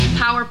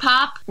More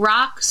pop,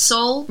 rock,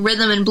 soul,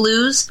 rhythm, and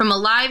blues from a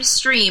live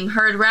stream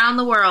heard round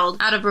the world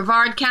out of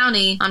Brevard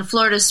County on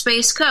Florida's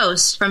Space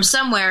Coast from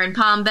somewhere in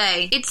Palm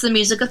Bay. It's the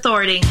Music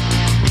Authority.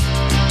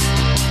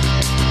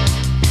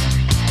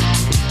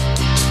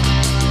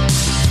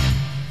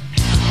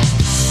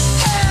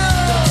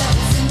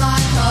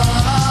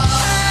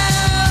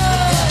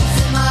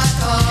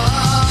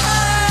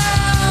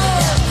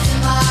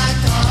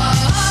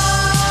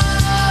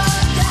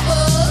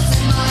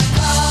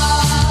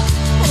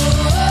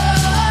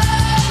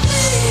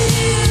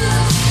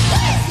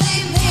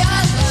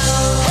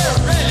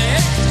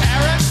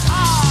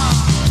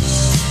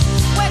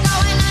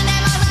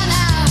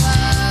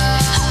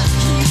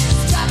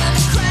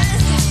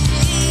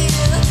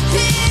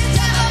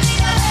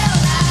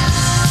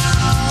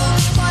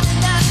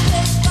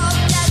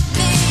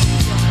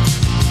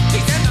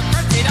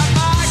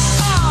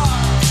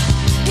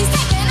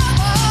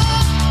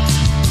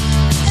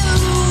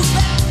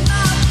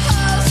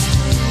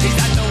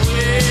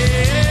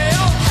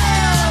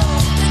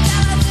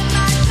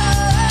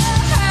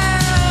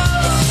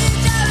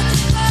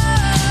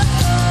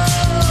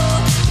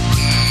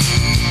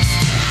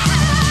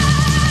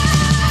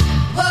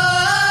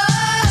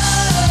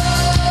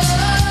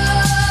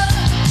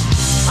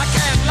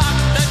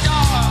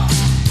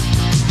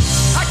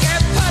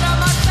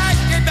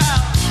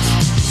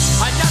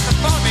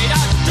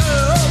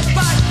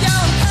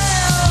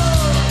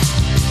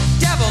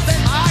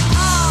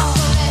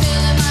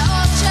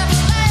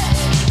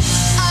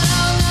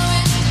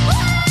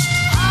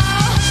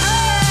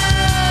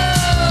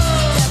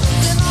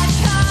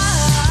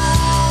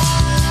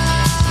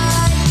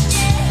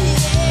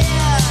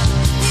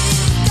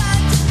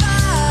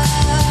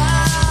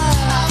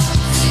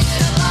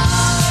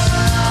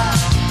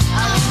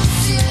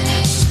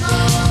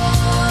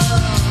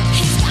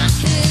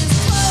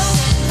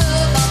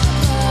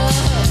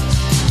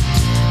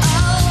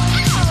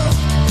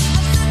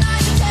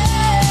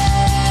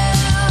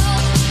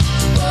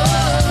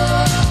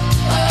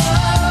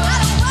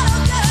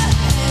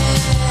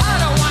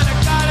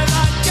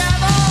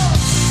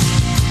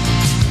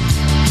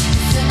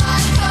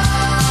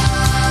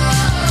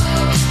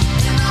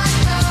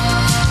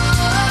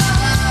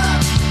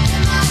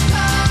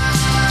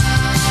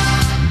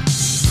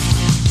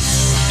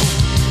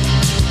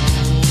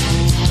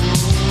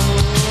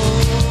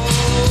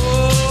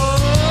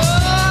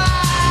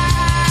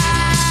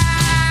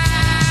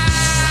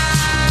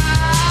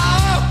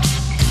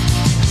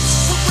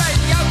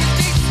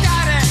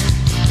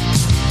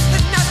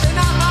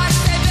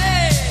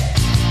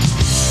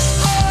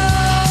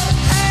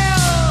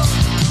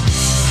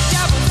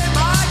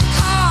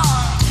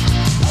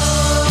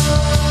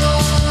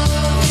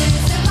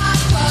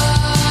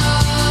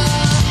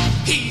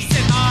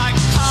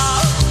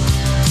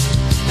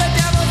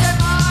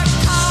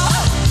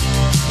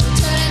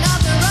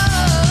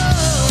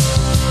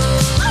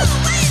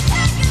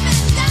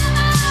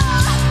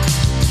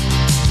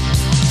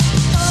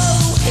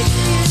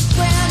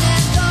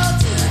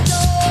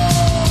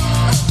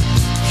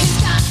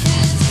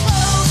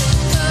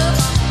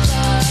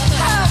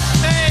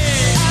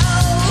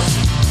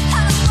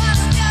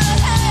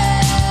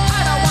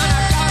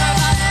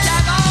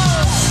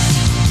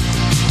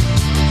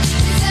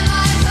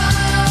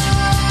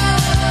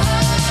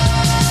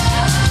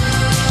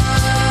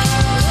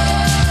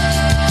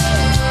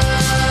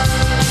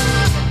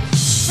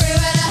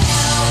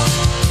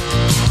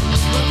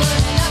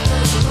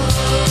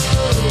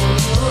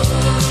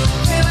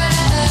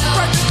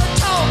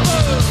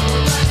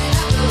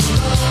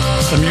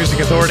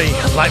 Authority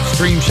live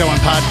stream show and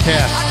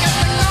podcast.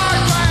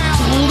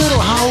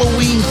 Little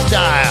Halloween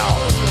style.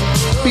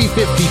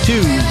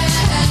 B-52's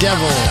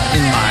Devil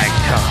in My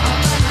Car.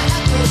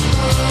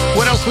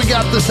 What else we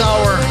got this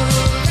hour?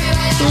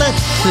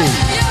 Let's see.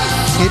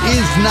 It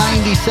is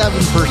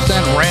 97%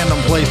 random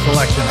play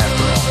selection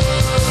after all.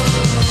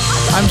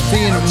 I'm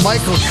seeing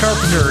Michael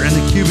Carpenter and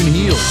the Cuban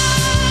Heels.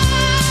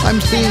 I'm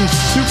seeing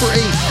Super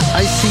 8.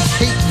 I see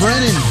Kate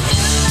Brennan.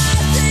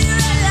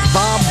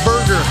 Bob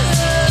Berger.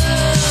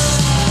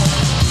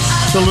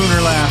 The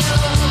Lunar Laugh.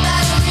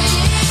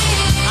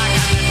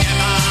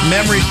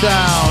 Memory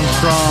Sounds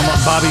from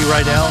Bobby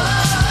Rydell.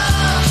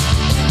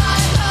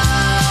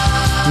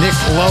 Nick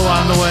Lowe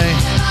on the way.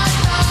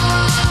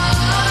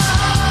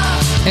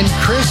 And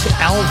Chris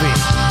Elvey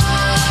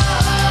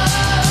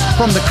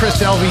from the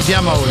Chris Elvey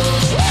Demos.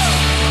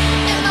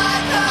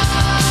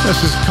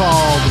 This is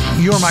called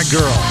You're My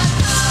Girl.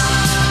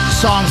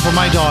 Song for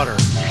my daughter.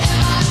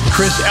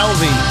 Chris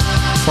Elvey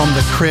from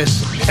the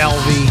Chris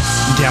Elvey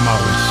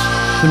Demos.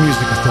 The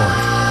Music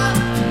Authority.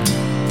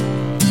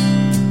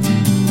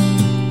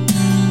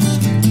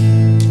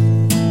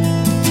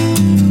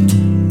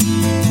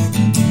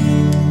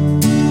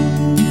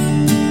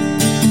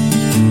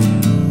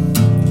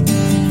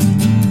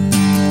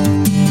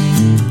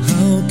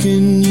 How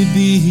can you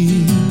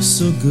be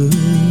so good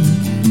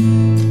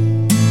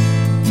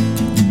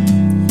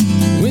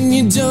when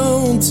you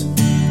don't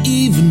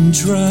even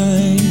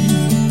try?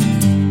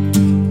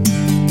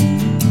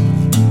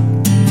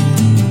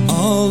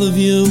 All all of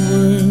your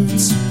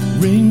words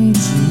ring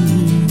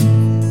true.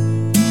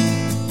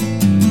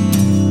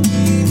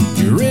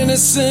 Your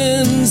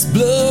innocence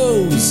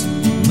blows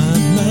my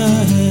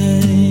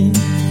mind.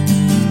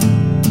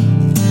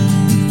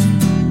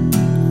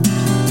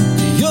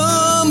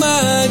 You're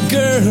my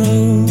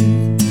girl,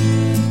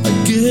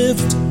 a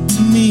gift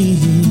to me.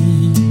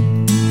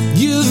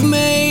 You've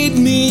made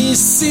me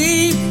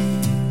see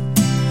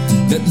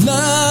that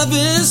love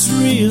is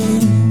real,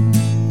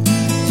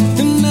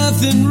 and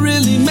nothing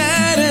really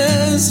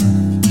matters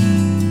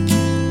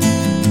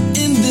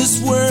in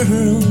this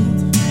world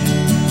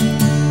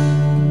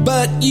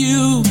but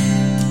you.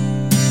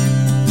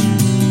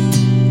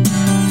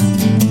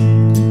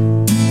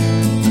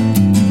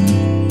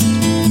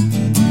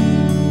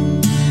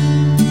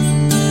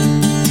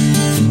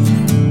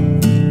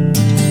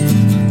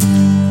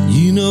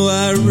 You know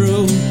I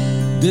wrote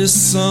this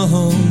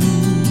song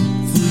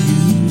for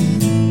you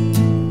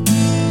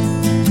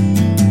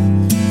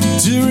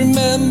to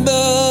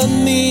remember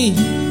me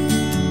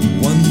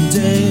one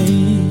day.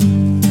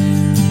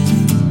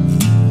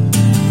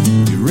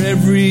 You're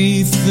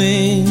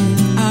everything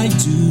I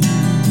do,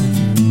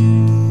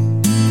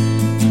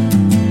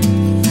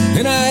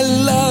 and I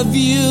love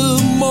you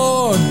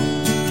more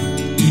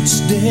each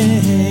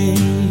day.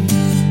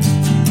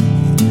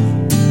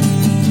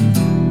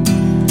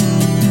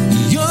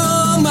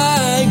 You're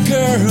my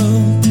girl,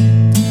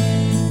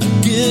 a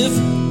gift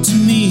to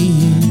me.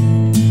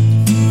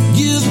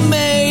 You've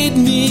made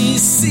me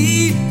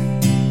see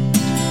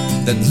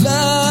that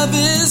love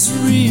is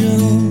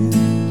real.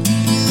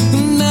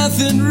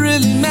 Nothing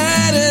really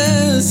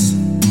matters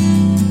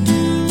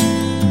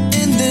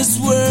in this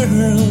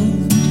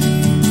world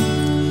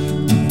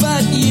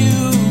but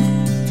you.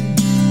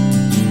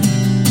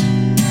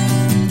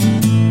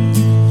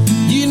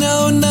 You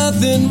know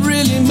nothing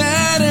really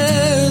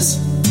matters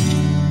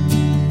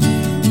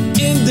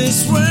in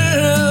this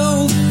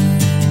world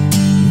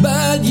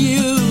but you.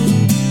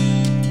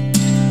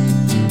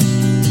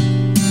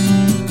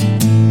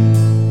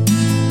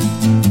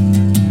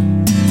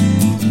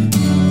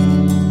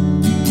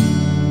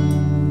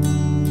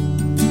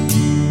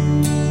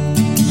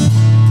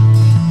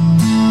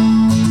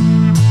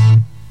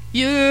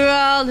 You're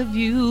all of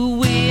you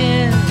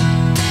weird,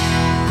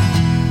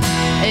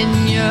 and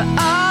you're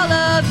all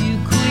of you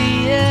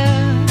queer,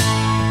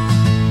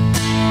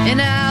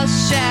 and I'll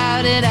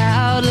shout it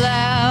out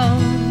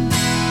loud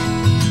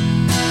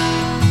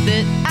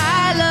that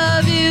I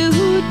love you,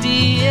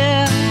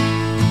 dear.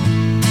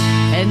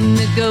 And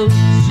the ghost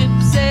ship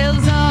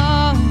sails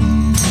on,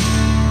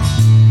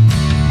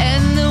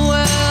 and the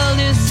world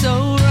is so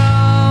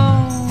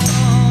wrong.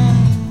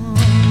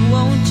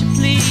 Won't you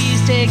please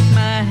take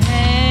my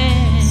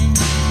hand,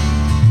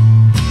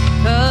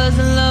 'cause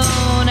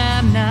alone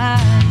I'm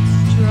not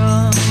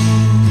strong.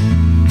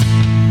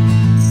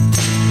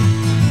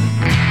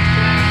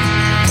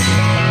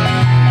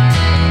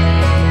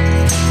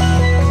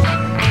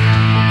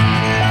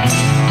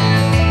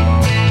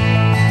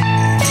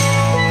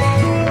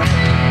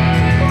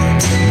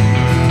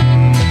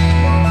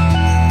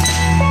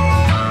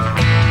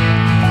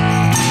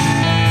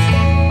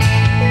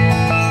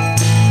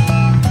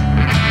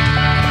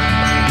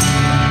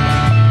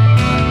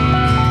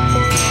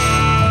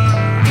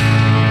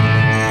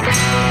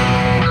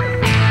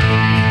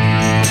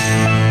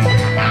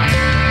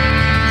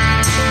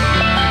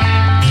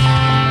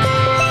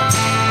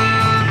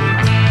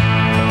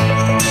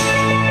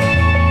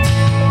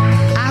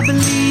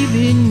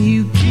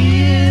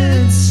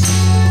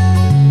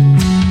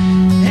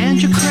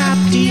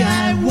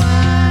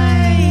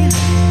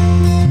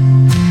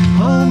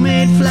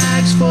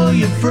 For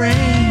your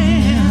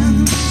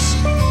friends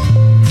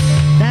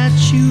that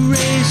you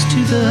raise to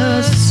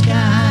the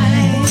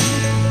sky.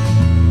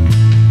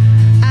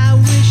 I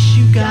wish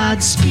you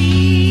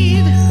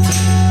Godspeed.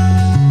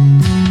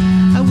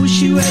 I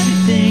wish you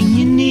everything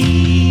you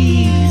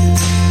need.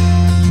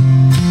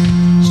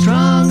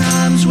 Strong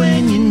arms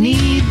when you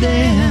need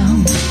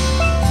them,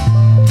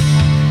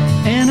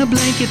 and a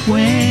blanket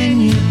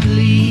when you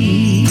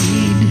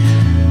bleed.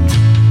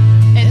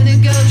 And the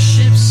ghost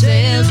ship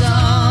sails on,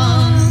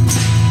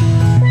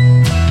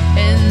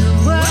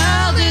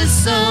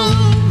 so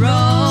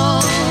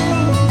wrong.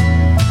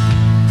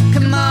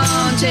 Come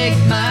on, take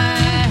my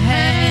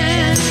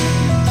hand,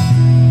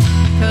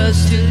 'cause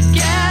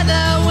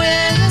together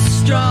we're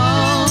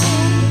strong.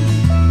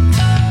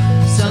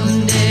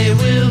 Someday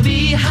we'll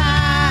be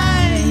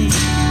high,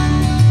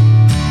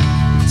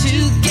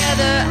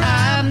 together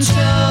I'm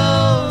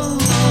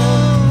told.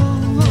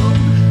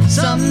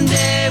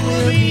 Someday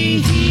we'll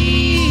be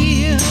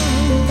here,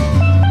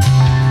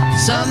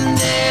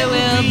 someday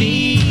we'll be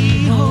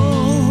home.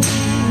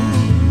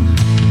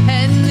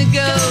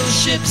 Ghost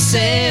ship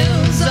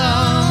sails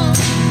on,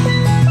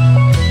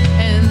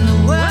 and the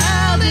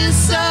world is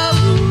so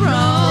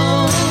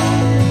wrong.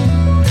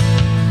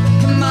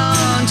 Come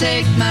on,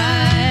 take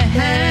my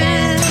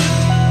hand,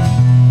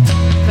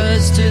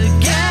 'cause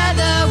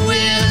together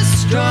we're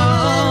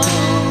strong.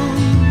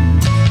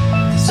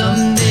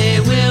 Someday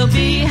we'll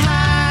be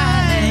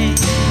high,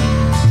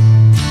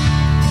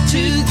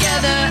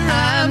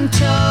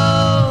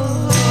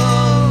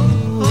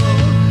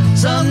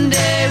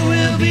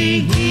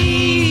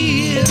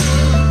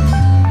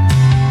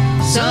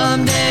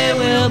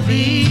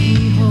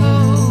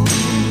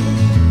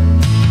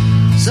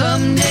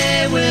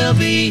 Someday we'll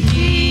be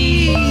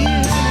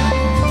here.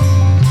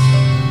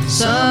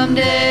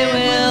 Someday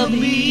we'll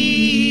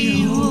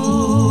be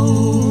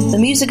home. The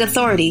Music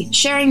Authority,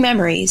 sharing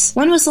memories.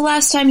 When was the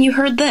last time you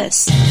heard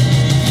this?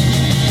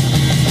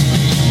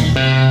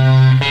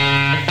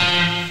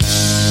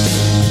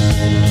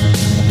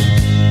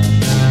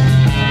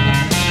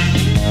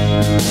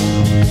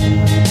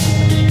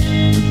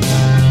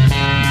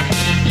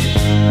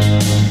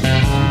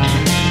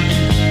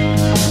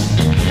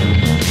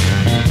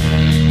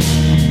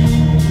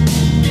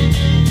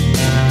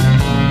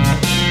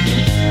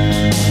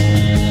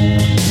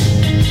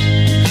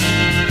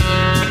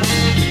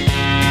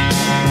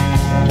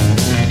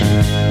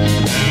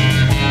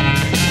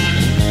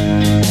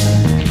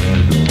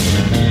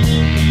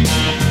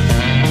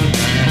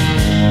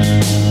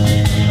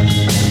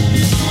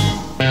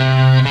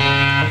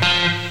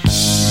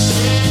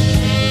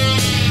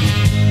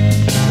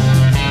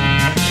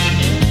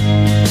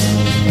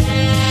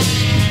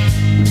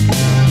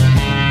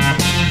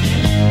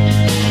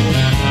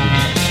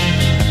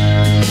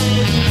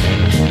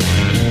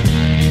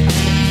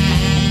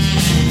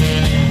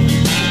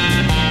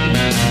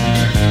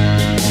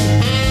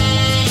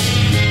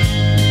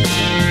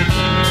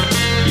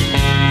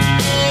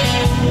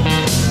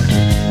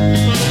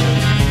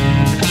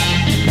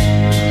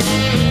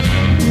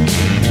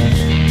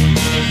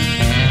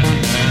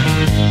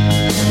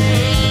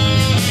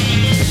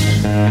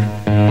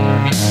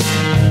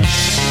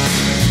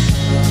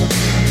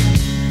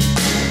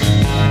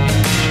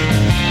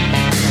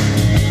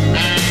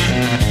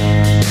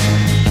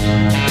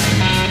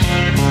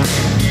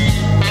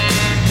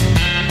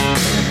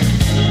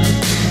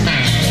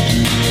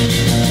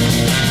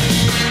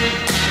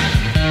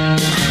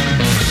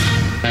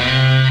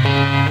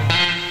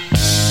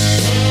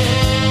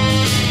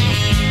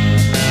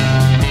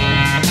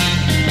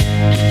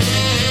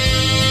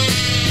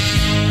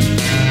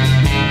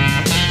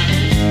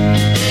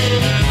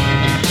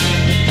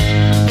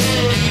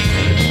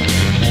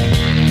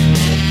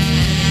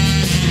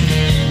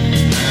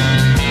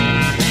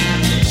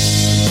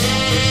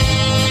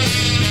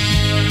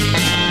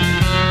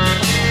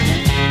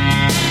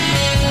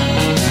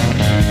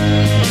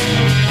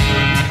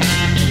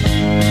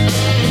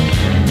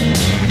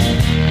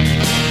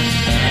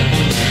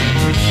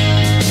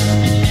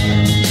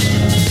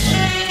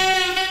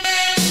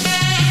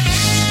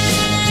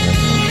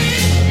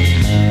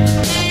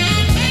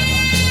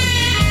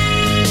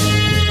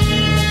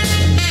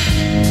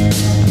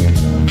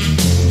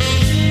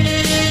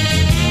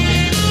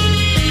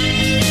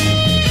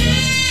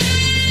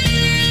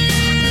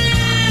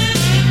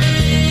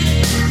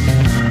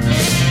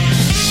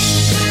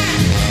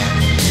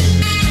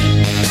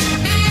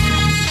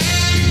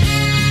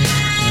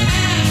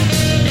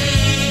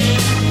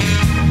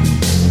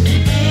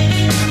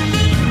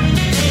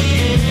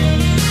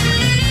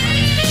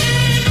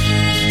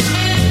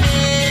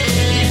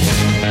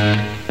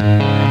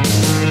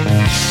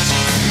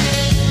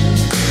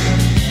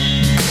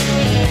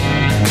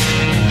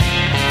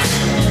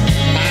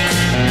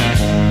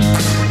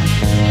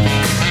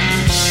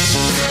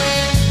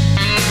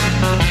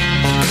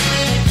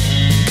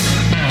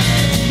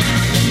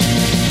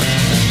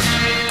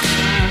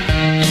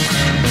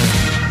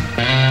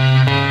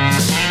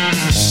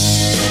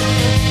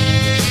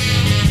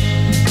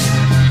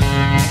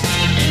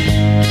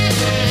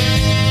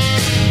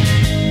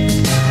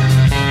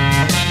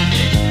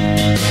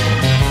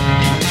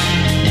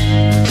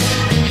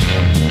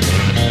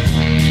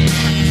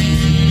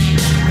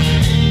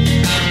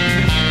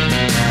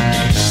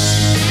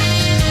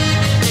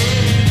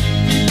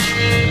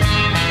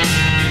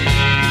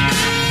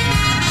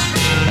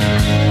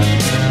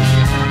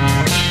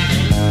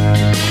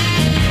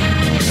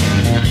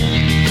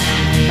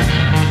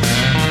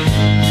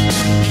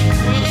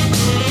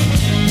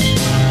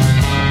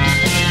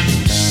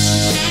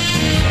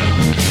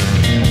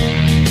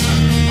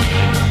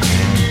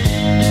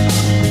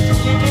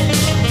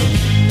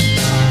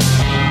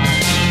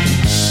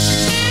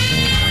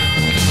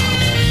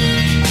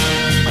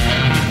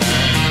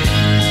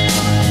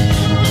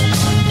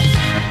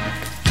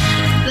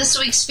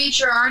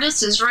 Feature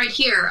artist is right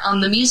here on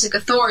the Music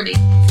Authority.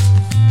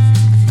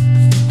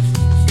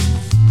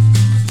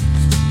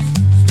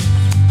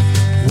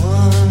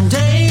 One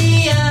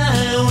day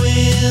I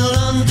will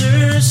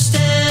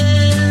understand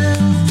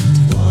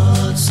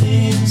what's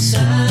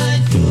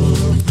inside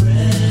your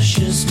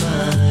precious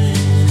mind.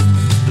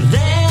 But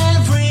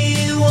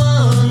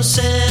everyone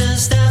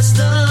says that's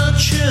the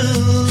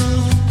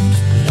truth.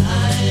 But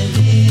I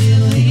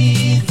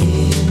believe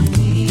in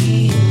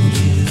me and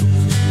you.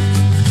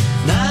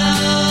 Now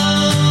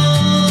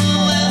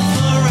and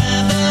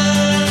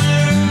forever.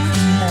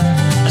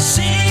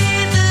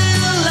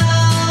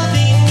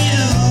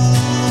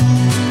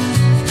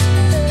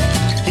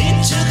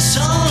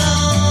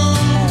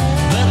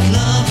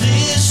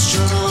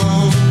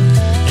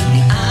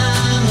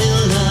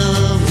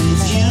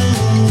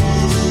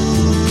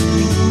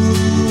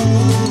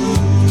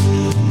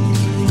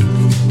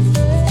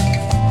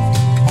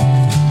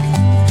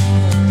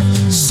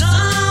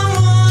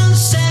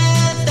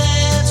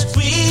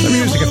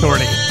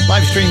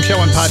 Stream Show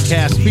and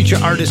Podcast. Feature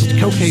artist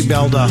Coke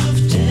Belda.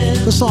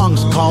 The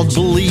song's called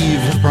Believe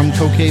from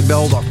Coke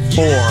Belda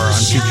 4 on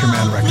Future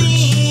Man Records.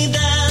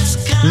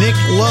 Nick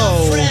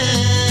Lowe,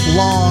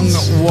 Long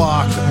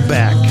Walk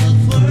Back.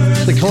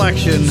 The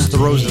Collection, The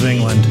Rose of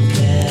England.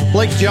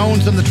 Blake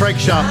Jones and the Trike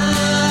Shop.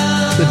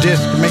 The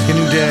disc, Make a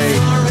New Day.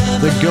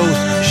 The Ghost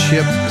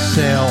Ship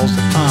Sails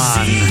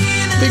On.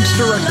 Big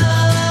Stir Records.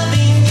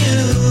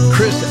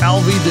 Chris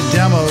Alvey, The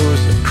Demos.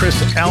 Chris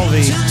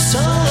Alvey,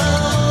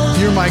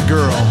 You're My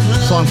Girl.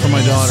 Song for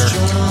my daughter.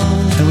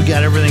 And we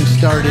got everything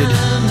started.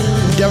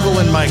 Devil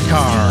in My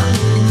Car.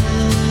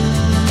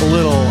 A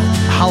little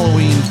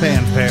Halloween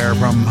fanfare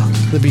from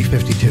the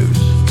B-52s.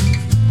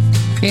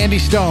 Andy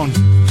Stone,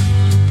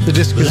 The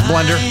Disc is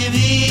Blender.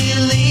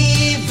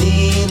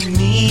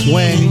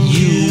 When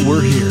You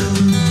Were Here.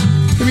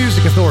 The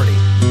Music Authority.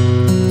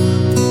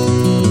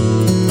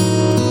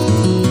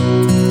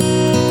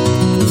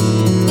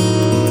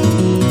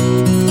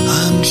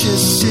 I'm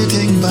just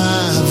sitting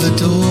by the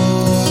door,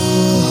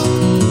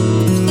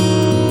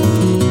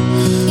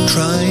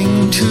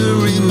 trying to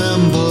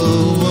remember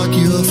what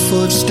your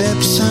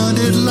footsteps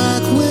sounded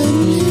like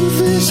when you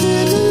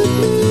visited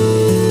me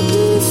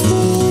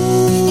before.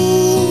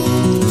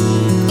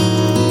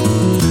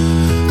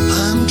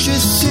 I'm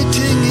just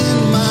sitting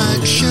in my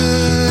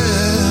chair,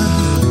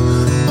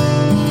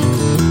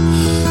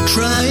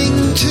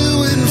 trying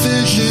to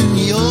envision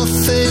your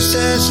face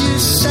as you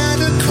sat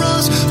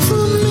across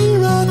from me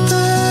right there.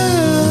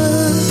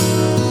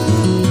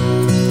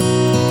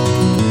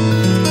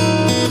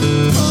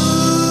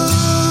 Oh,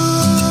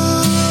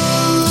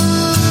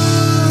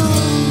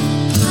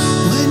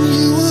 when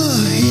you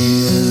were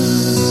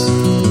here,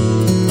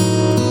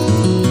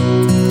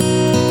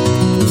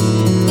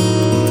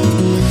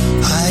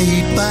 I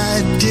eat by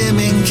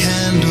dimming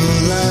candlelight,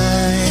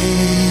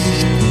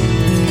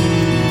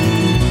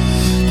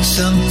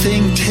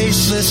 something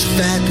tasteless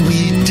fat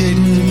we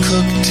didn't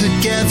cook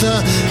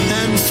together,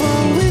 and for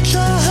which I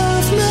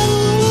have no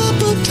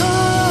appetite.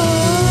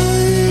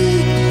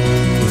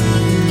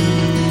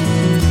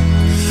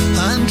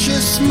 I'm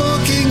just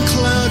smoking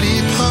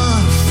cloudy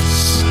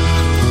puffs.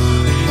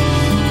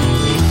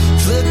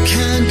 The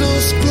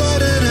candles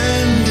spluttered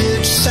and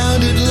it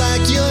sounded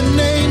like your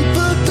name,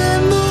 but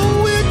then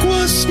the wick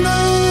was snuffed.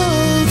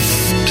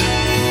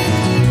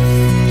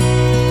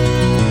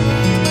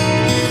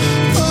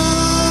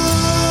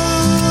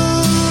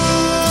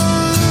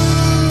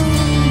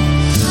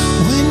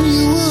 When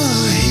you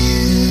were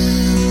here,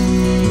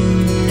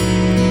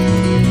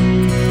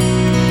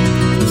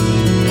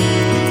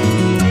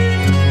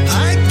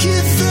 I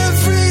give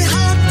every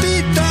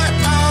heartbeat that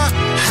I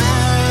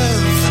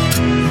have.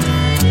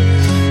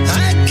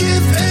 I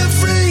give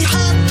every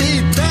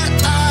heartbeat that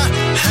I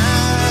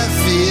have,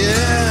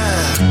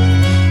 yeah.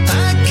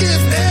 I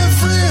give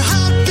every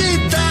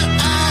heartbeat that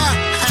I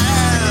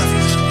have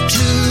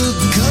to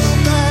go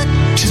back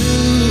to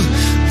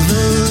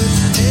the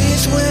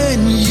days when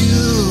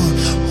you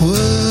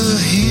were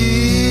here.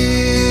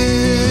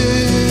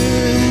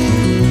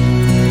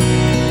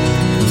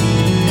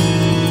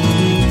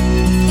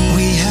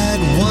 We had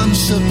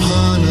once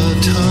upon a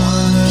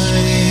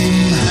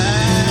time,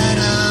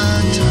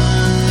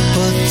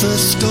 but the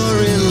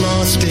story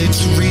lost its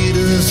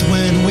readers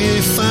when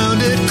we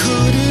found it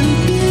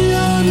couldn't be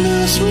on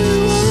this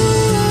rewind.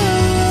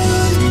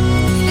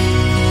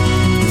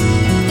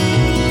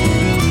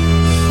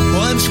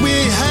 Once we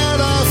had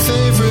our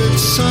favorite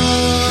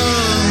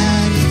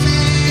song,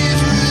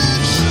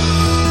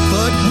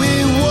 but we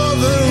wore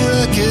the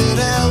record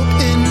out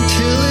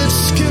until it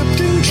skipped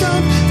and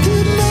jumped,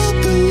 did not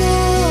belong.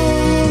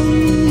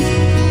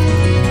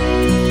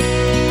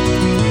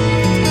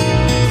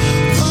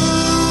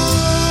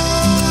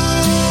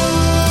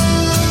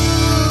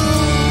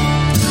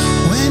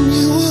 When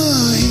you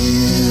were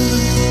here,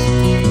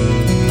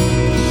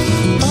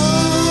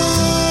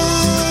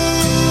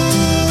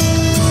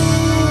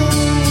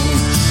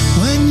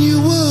 when you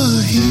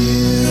were here,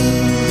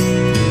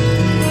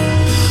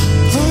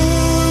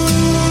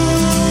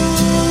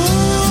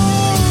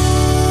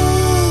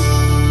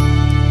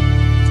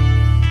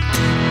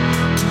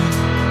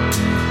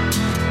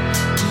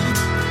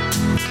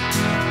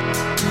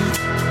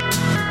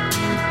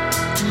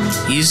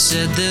 You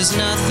said there's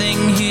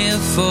nothing here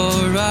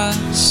for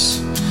us,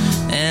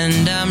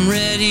 and I'm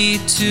ready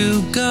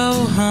to go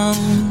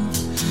home.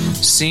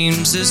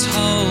 Seems this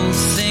whole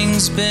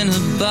thing's been a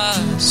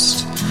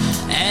bust,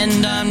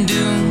 and I'm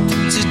doomed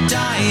to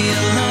die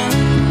alone.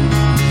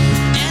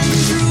 And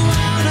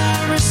throughout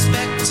our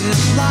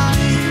respective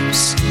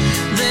lives,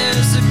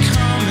 there's a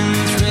common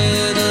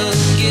thread of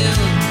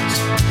guilt,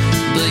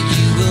 but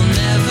you will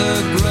never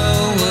grow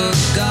a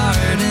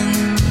garden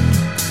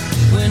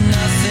where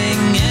nothing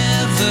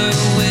ever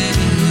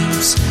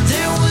waits.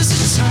 There was a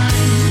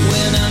time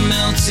when I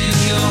melted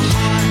your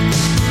heart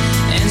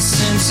and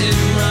sent it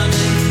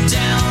running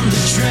down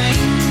the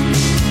drain.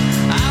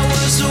 I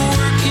was a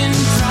work in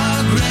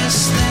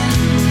progress then,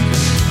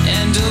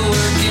 and a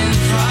work in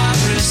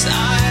progress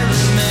I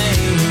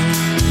remain.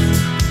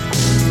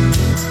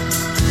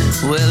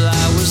 Well,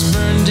 I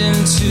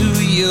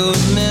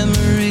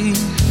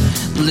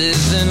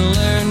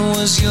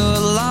was your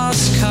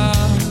lost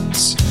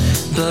cause.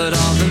 But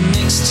all the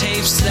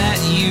mixtapes that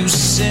you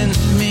sent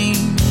me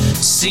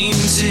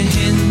seemed to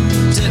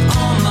hint at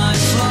all my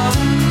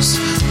flaws.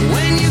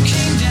 When you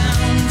came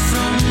down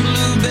from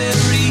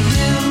Blueberry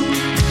Hill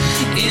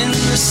in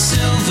the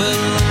silver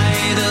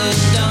light of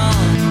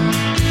dawn,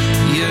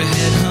 your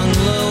head hung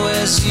low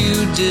as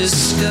you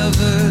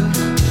discovered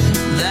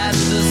that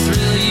the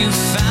thrill you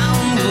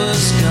found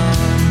was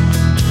gone.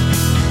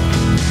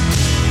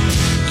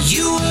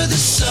 You were the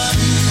sun,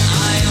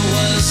 I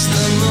was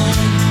the moon,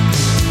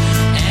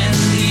 and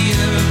the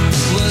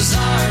earth was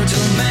our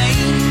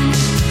domain.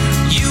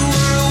 You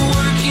were a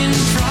work in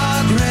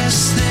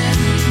progress then,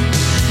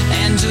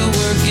 and a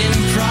work in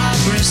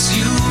progress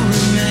you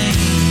remain.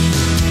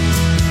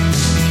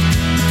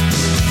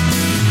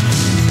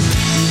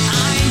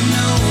 I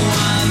know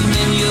I'm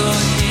in your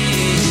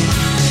head,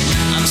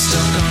 I'm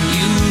stuck on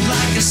you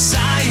like a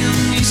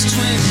Siamese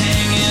twin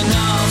hanging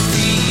off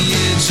the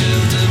edge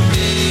of the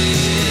bed.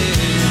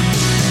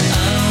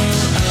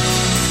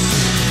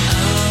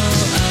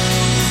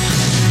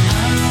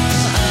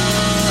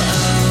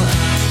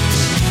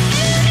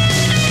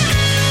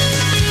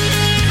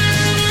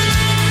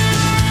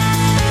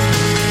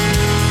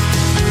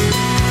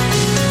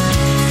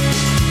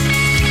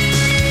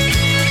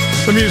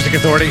 The Music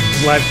Authority,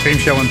 live stream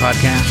show and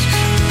podcast.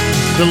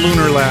 The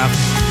Lunar Laugh.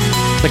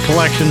 The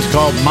collection's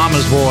called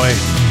Mama's Boy.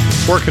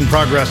 Work in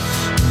progress.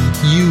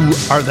 You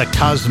Are the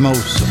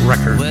Cosmos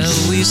Records.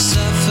 Well, we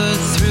suffered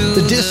through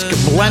the disc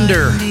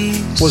blender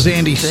was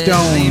Andy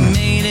Stone.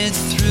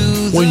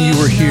 When You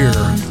Were Here.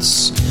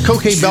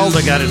 Coke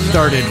Belda got it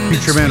started.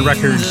 Future Man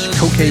Records,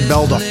 Coke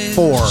Belda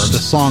 4, the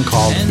song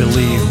called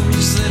Believe.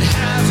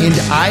 And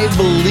I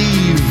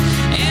believe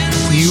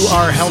you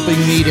are helping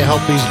me to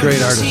help these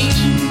great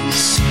artists.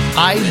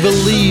 I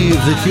believe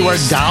that you are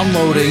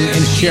downloading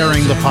and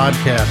sharing the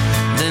podcast.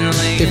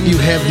 If you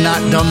have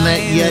not done that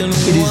yet,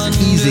 it is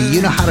easy.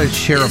 You know how to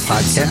share a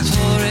podcast.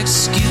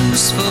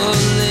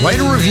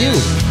 Write a review.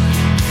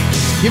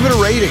 Give it a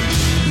rating.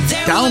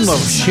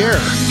 Download,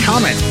 share,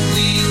 comment.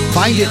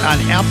 Find it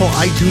on Apple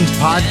iTunes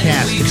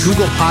Podcast, the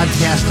Google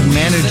Podcast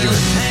Manager,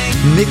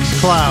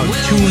 Mixcloud,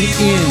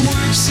 TuneIn,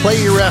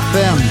 Player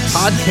FM,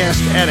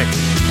 Podcast Addict,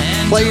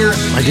 Player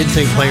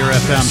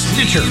FM,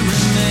 Stitcher,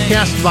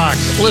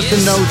 CastBox,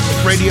 Listen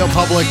Notes, Radio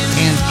Public,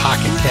 and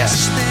Pocket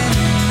Cast.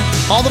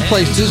 All the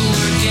places.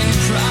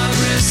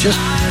 Just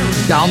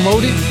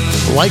download it,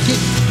 like it,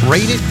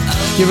 rate it,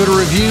 give it a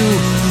review,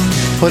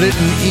 put it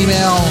in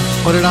email,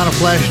 put it on a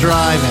flash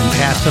drive, and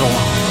pass it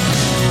along.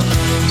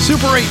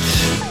 Super 8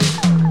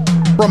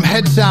 from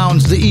Head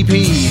Sounds, the EP.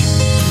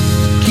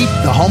 Keep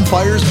the Home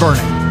Fires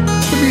Burning.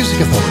 The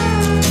Music Authority.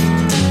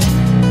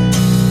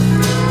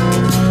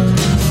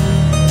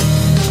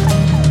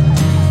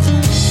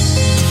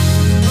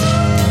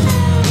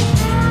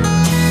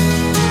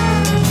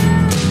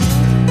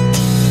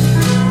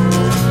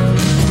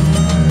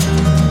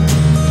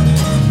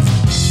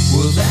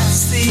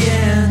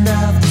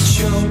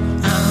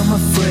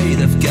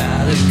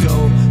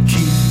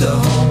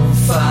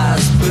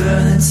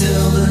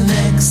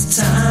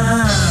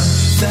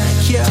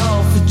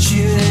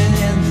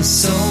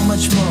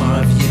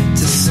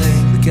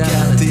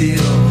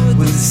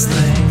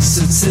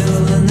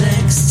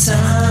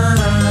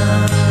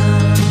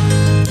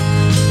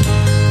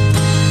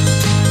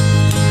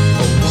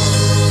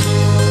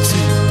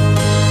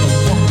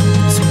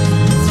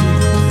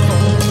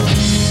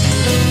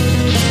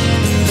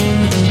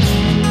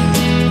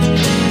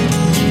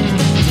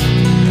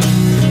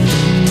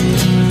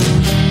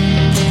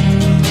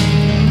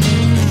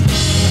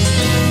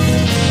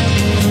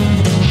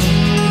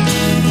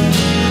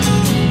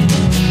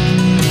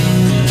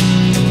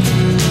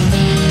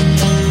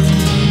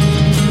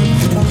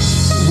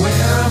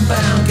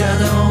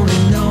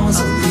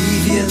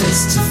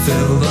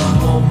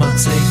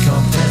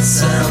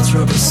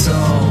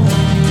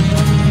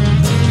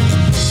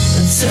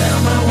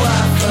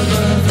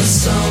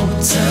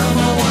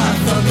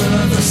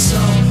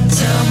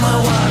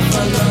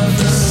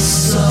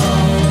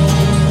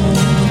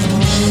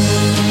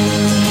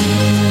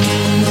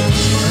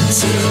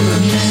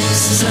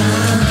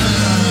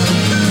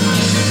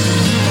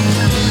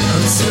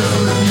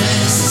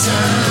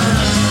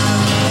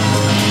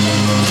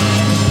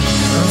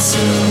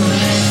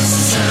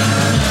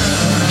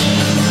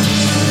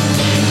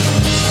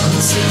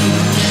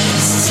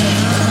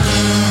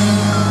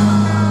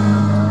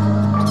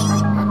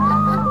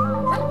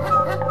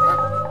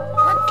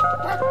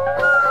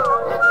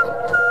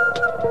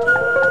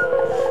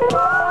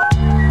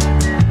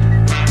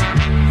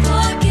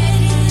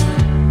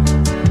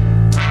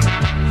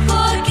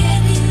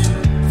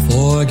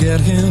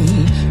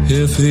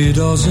 If he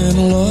doesn't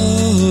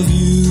love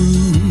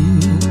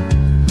you,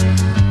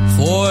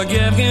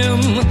 forget him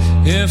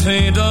if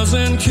he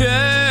doesn't care.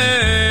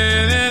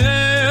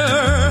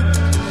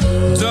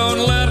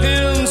 Don't let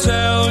him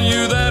tell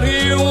you that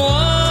he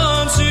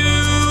wants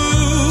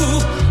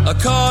you,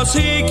 'cause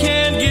he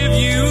can't give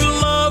you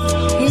love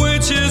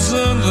which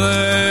isn't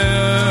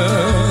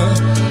there.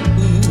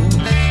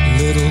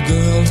 Little girl,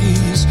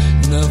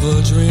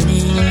 never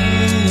dreaming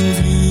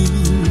of you.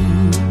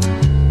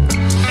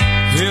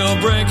 He'll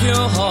break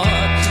your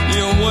heart,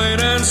 you'll wait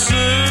and see.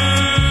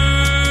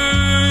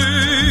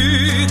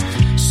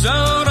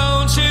 So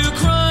don't you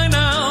cry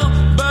now,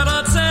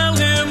 better tell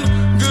him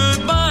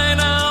goodbye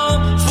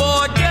now.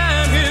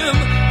 Forget him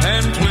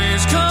and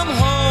please come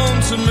home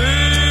to me.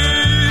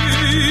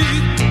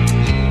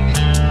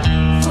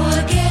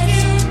 Forget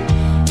him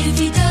if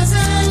he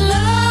doesn't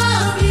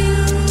love you.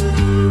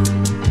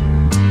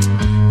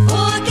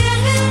 Forget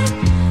him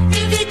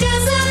if he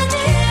doesn't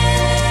care.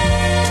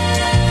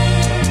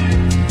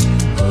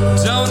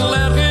 Don't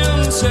let him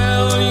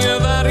tell you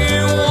that he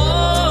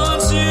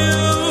wants you,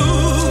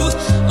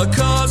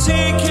 'cause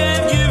he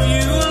can't give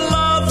you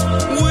love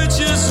which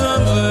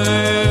isn't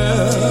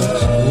there.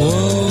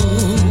 Whoa,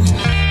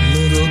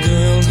 little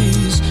girl,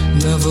 he's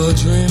never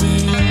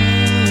dreaming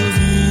of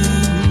you.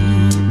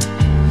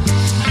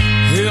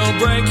 He'll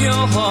break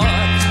your heart,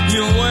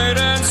 you wait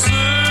and see.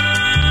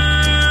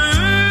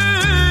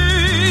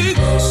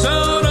 So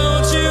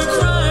don't you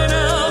cry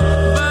now,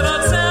 better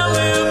tell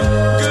him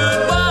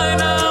goodbye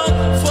now.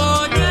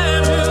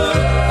 Forget him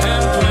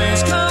and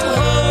please come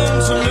home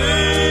to me.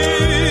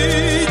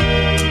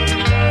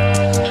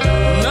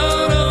 No,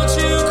 don't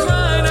you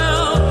cry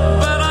now,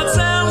 better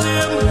tell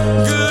him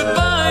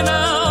goodbye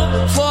now.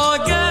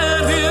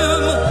 Forget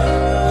him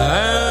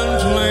and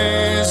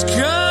please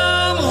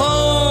come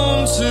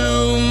home to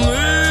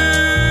me.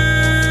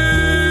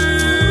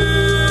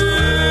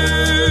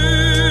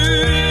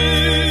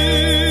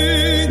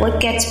 What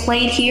gets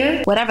played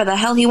here? Whatever the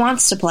hell he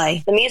wants to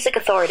play. The Music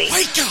Authority.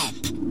 Wake up!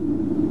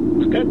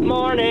 Good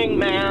morning,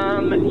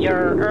 ma'am.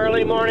 Your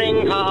early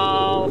morning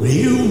call.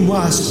 You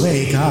must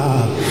wake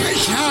up.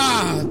 Wake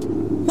up!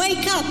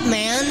 Wake up,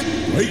 man.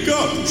 Wake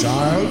up,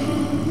 child.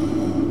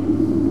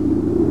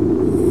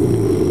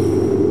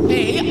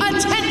 Pay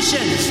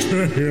attention.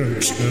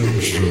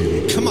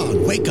 Come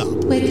on, wake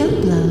up. Wake up,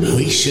 love.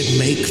 We should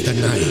make the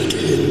night,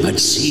 but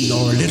see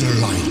your little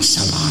lights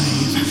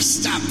alive.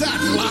 Stop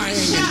that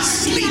lying and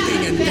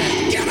sleeping in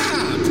bed. Get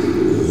up!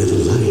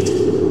 Little light.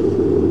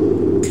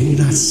 Can you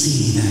not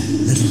see that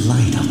little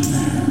light up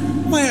there?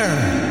 Where?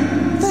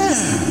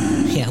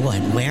 There. Yeah,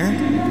 what? Where?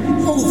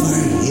 Over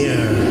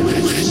here.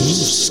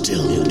 You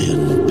still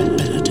in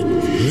bed.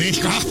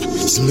 Wake up,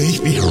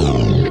 sleepy.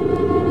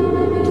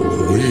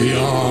 We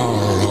are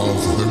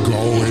of the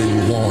glowing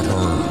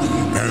water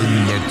and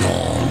the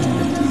dawn.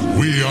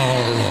 We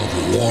are of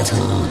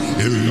water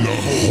in the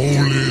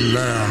holy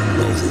land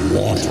of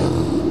water.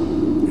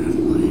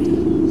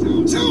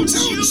 Don't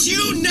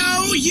you know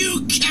you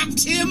kept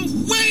him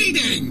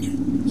waiting?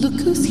 Look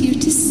who's here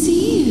to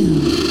see you.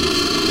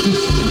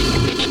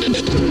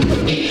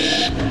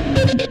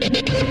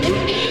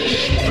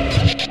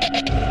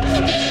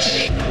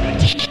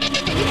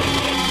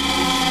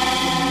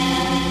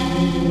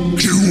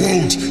 You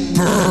won't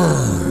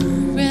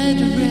burn. Red,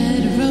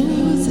 red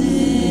roses.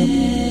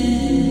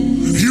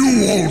 You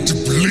won't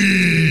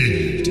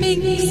bleed.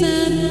 Pinks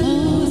and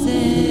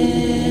posies.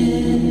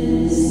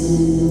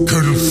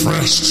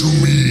 Confess to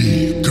me,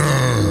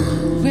 girl.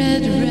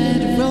 Red,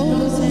 red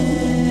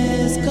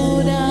roses go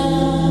down.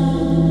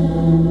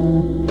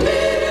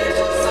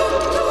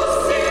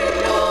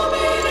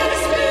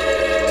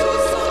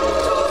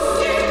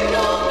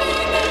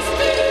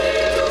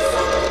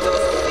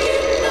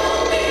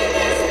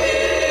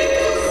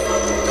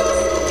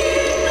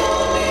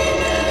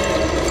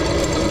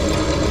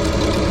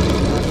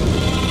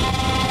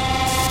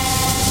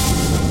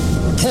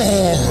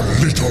 Poor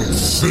little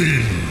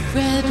thing.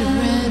 Red,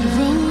 red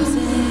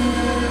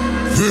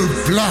roses. The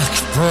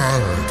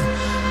blackbird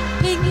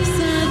Pinks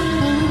and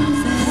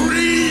posies.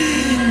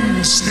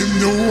 breathes in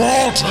the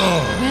water.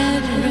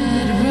 Red,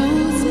 red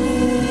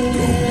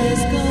roses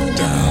go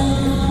down.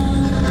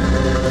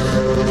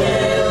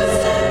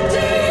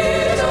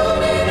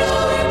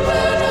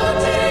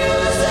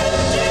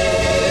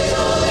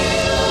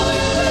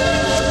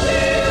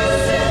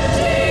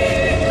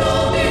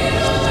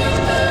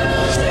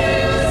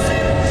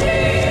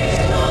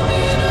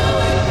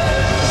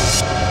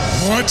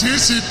 What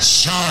is it,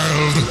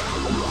 child?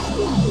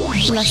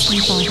 Bless me,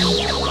 Father.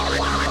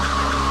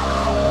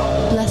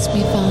 Bless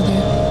me,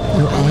 Father,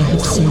 for I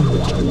have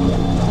sinned.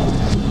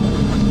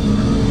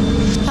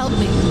 Help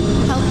me,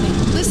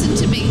 listen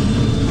to me.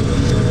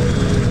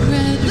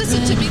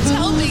 Listen to me,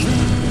 tell me.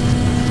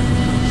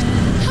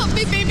 Help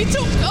me, baby,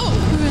 don't go.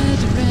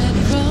 Red, red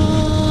rose.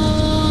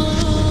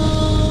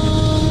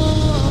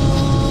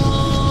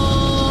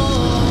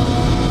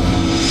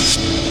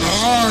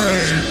 I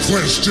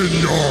question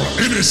your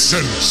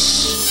innocence.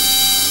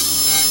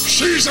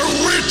 She's a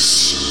witch!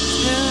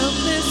 Help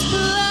this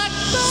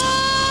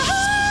blackbird.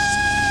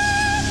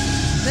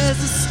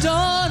 There's a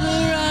stone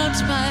around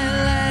my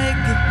leg.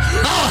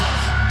 Ah!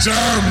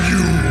 Damn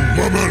you,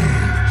 woman!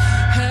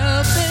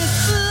 Help this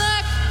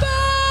blackbird.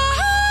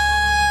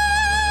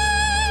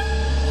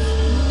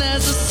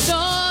 There's a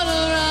stone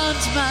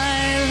around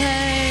my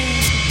leg.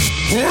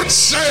 What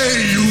say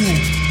you,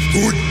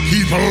 good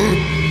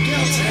people?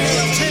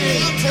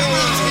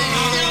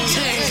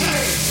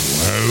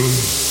 Well,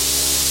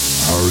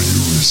 are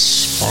you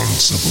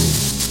responsible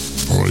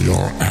for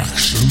your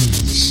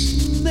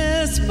actions?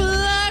 This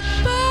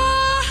blackbird.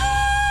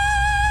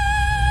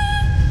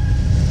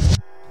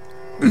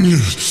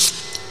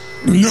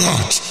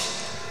 Not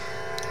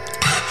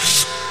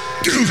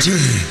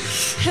guilty.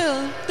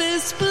 Help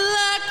this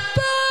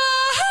blackbird.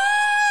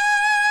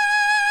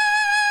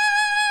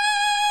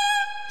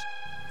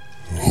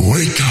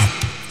 Wake up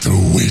the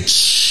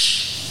witch.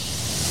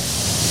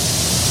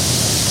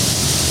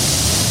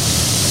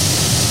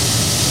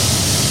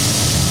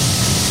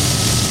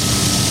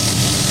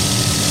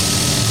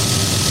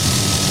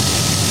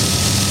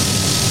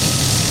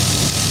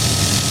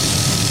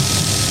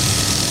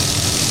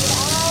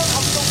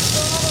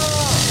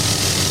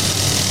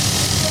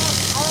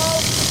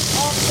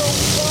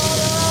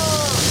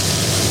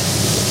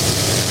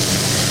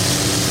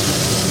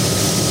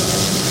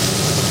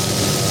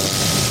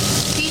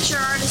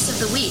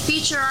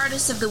 Feature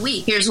Artist of the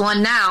Week. Here's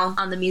one now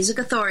on the Music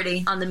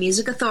Authority. On the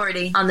Music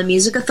Authority. On the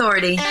Music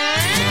Authority. Never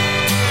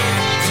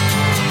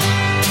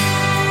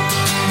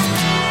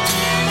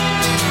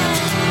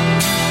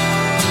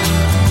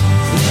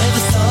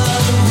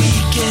thought a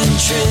weekend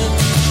trip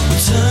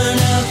would turn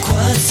out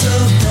quite so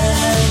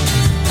bad.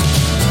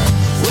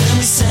 When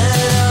we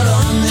set out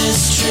on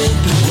this trip,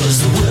 it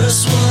was the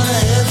worst one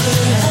I ever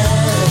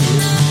had.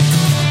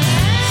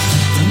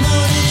 The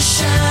moon is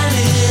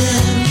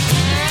shining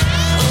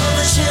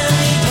over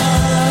Cherry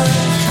Park,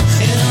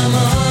 and I'm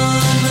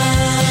on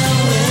my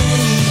way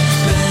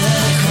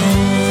back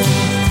home.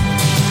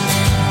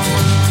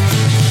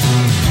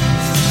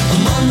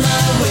 I'm on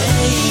my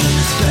way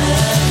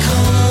back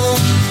home.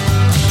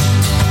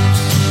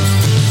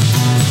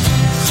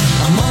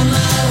 I'm on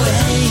my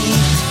way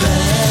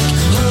back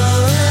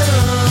home.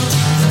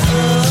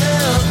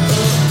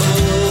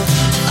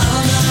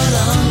 I'll no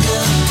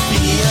longer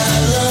be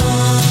alone.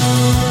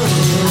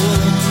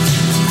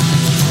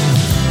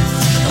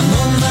 I'm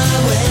on my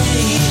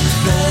way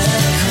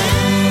back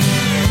home.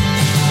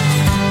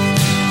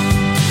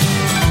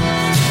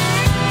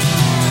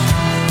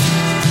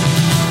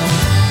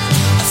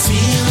 I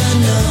feel I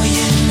know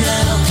you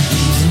now,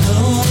 even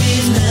though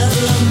we've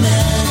never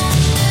met.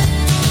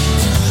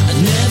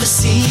 I've never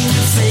seen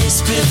your face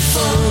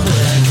before,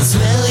 but I can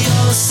smell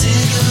your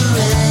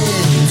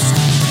cigarettes.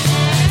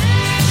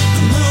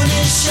 The moon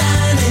is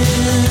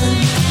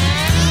shining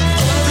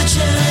over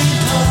Cherry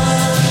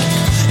Park,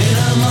 and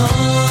I'm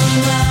on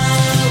my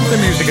The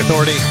Music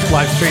Authority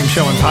live stream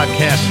show and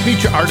podcast.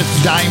 Feature artist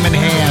Diamond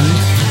Hands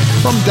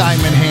from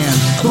Diamond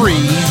Hands 3,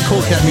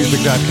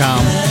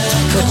 coolcatmusic.com.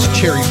 That's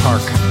Cherry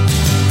Park.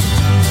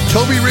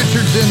 Toby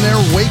Richards in there,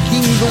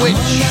 Waking the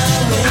Witch.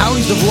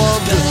 Hounds of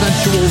Love, The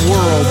Sensual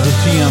World, the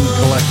TM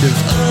Collective.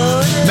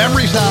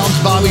 Memory Sounds,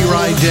 Bobby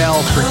Rydell,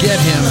 Forget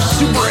Him,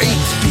 Super 8,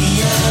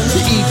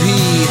 the EP,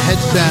 Head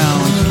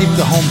Sounds, Keep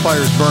the Home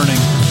Fires Burning.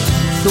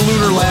 The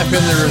Lunar Laugh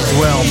in there as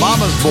well.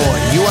 Mama's Boy,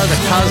 You Are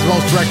the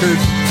Cosmos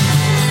Records,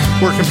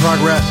 Work in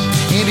Progress.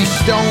 Andy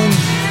Stone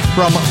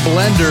from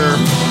Blender,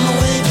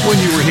 When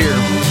You Were Here.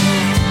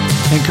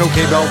 And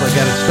Coque Belda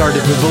got it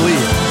started with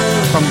Believe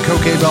from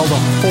Coque Belda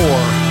 4,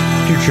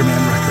 Future Man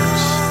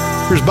Records.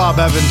 Here's Bob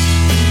Evans.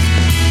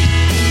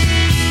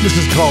 This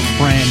is called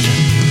Friend.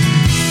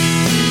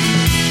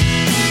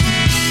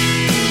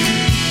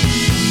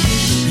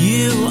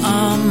 You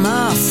are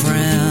my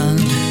friend.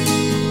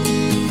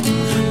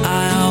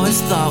 I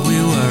always thought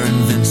we were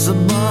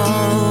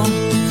invincible,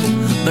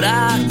 but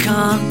I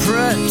can't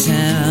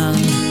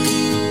pretend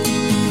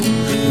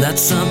that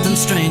something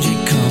strange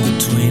had come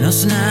between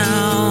us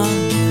now.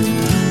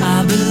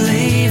 I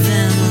believe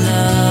in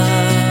love.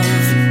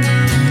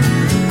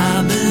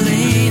 I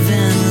believe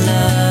in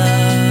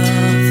love.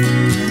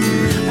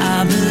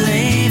 I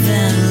believe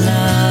in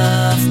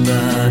love,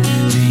 but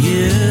do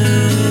you?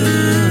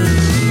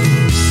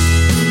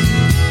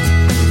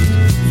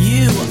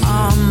 You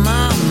are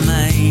my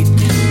mate.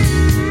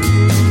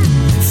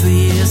 For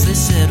years they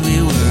said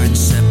we were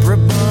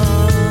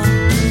inseparable,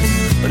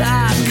 but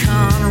I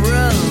can't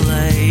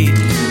relate,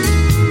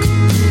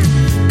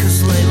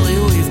 'cause lately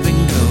we've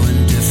been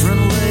going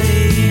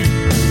differently.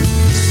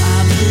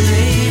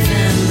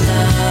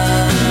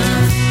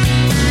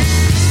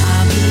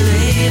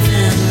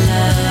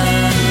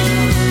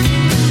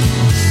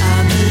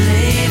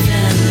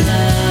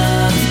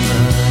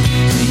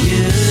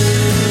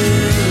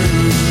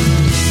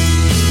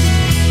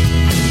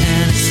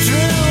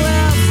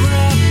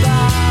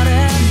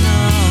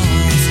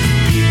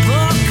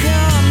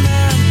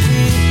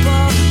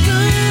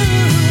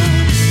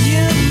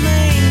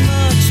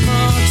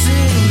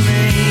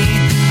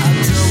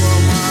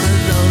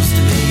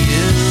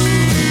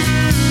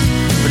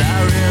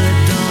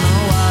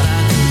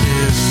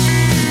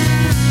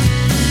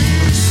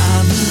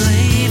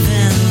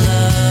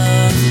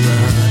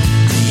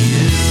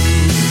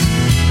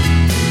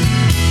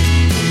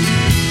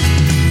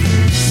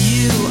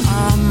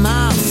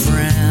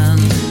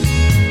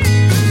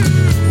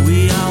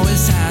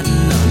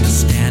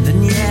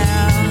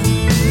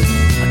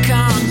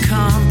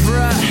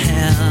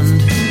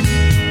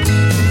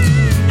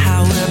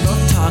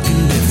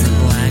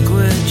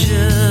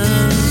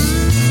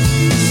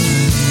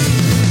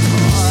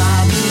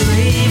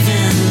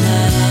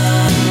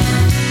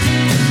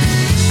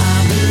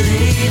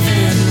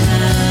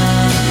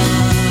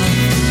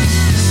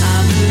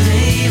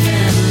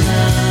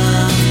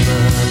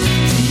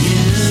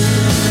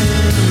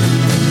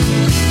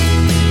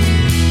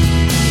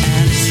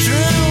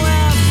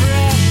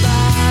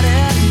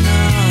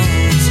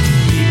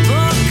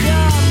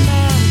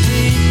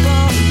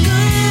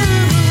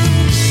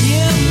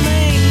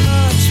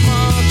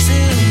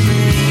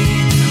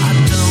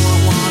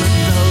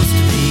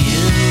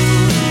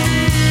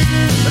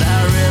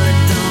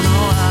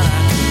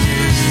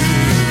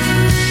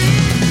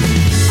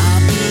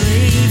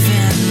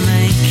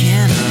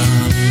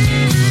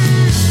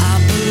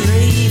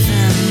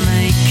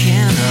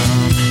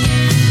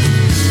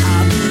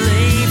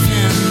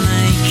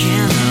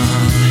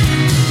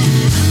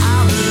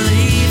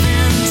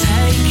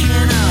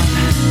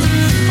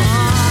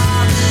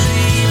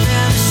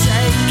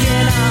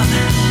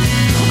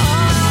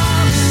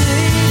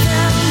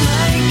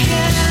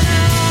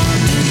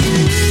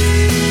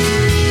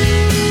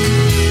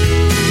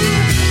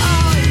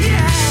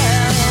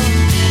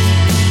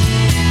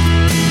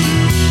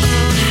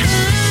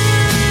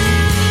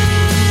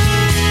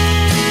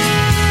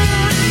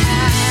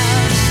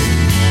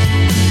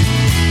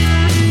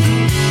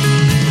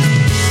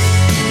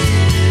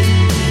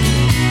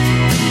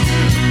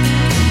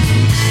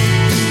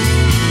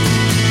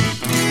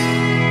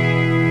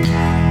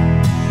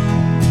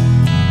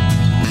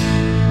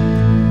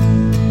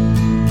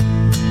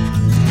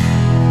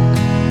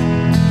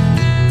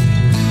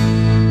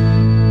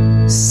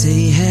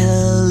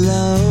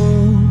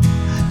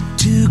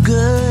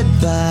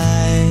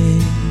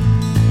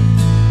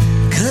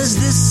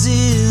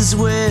 is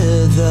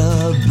where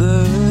the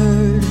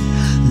bird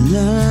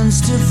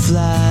learns to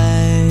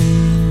fly,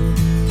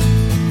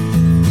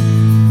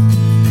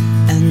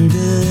 and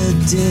the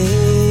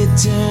day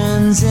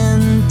turns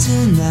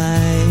into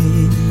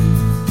night,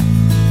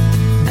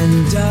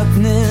 and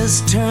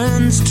darkness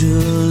turns to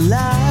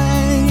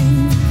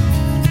light.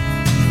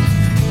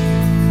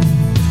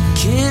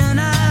 Can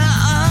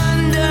I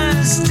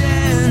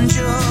understand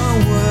your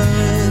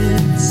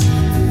words?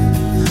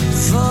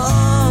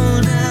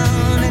 Fall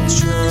down at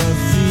your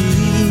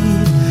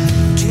feet.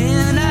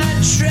 Can I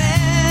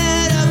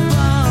tread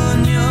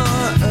upon your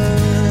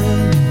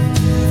earth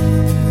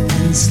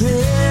and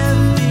slip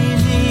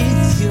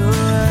beneath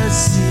your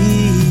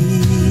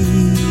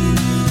seat?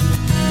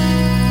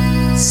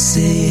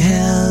 Say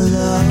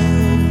hello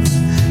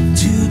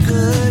to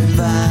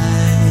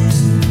goodbye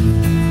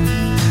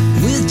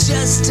with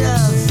just a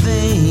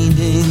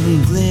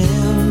fading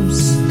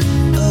glimpse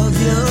of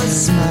your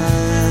smile.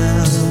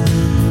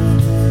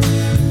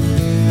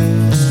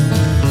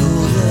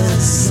 Pull the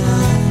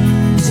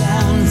sun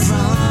down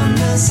from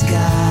the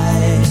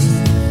sky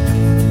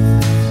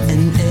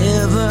and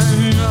ever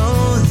know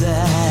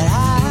that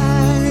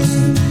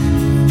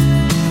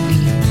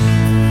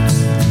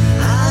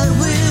I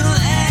will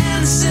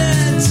answer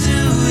to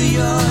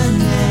your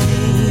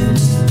name.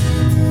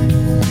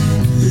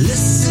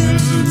 Listen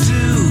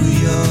through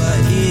your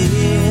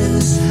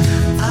ears.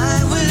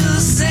 I will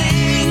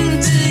sing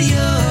to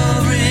your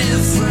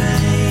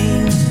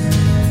refrain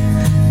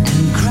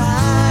and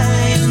cry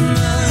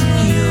among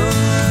your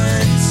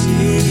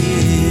tears.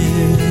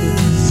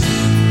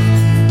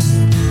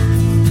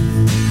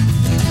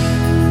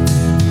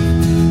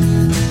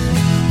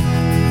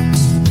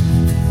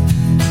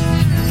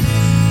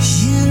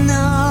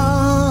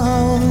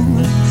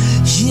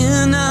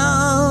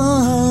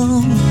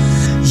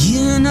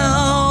 You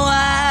know I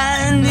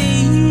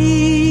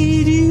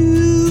need you.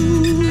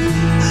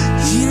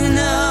 You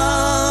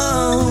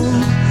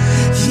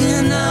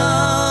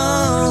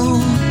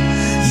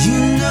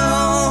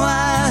know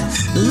I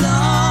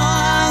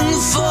long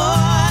for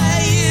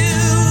you.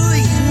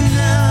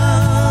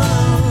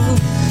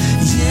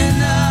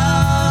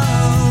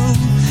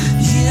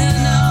 You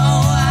know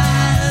I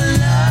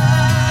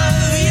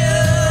love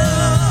you.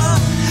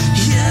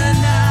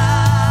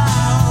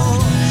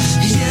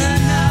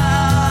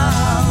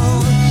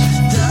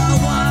 The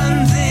one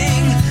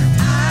thing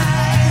I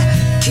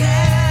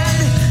can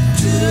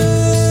do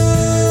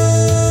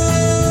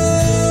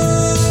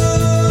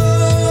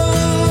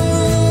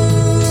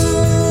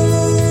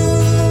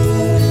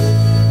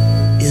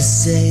is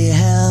say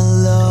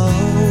hello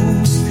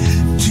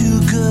to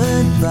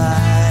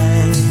goodbye.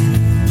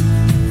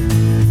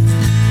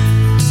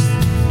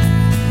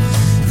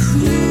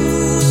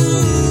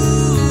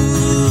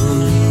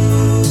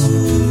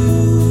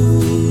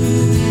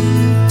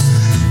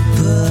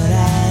 But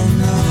I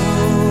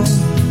know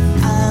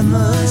I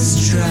must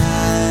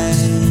try.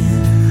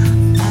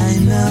 I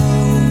know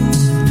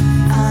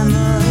I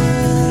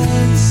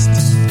must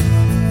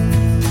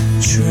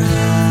try.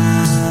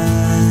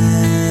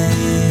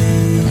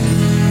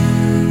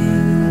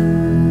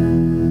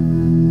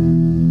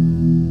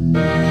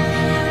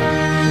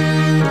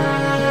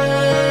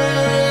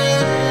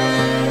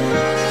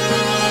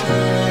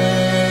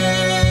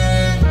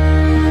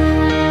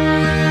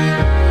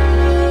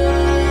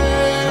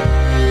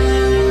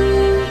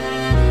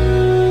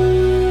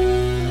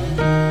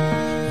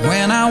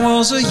 When I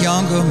was a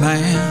younger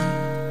man,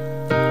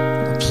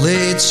 I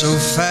played so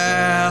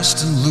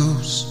fast and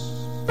loose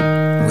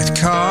with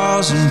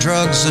cars and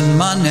drugs and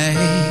money,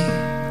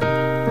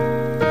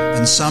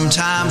 and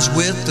sometimes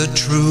with the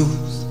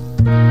truth.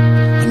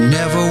 I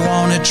never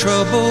wanted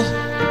trouble,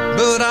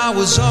 but I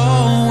was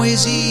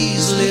always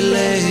easily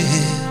led,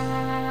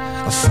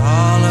 a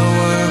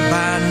follower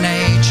by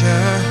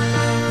nature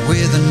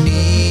with a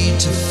need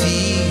to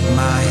feed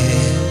my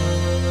head.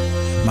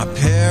 My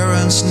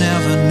parents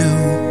never knew,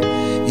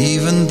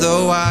 even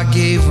though I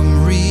gave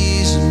them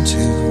reason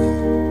to.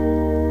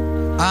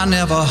 I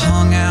never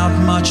hung out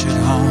much at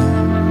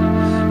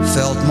home,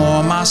 felt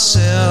more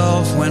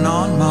myself when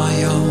on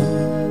my own.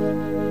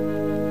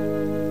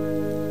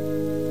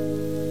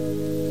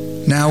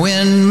 Now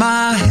in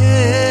my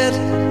head,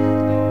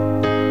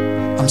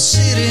 I'm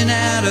sitting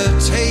at a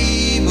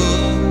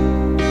table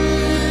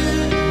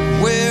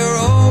where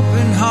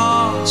open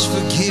hearts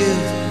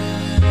forgive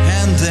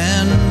and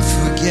then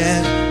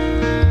forget.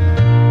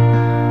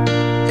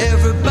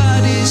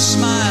 Everybody's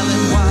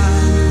smiling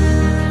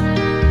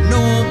wide,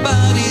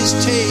 nobody's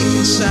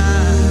taking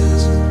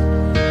sides.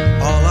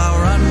 All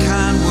our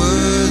unkind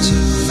words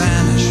have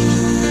vanished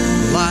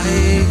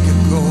like a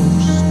ghost.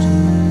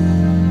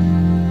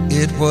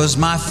 It was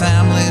my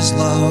family's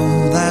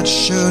love that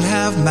should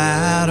have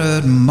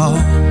mattered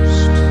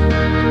most.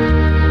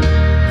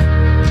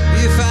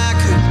 If I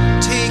could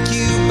take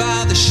you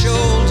by the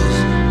shoulders,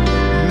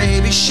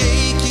 maybe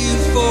shake you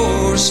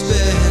for a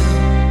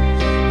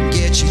spell,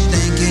 get you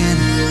thinking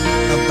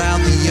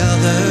about the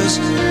others,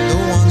 the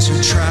ones who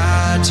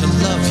tried to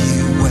love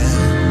you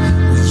well.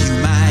 Well, you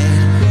might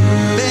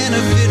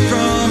benefit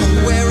from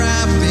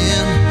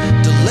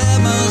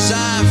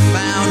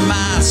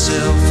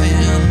myself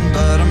in,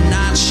 but I'm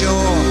not sure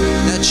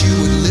that you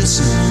would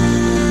listen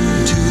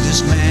to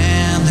this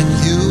man that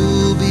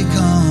you'll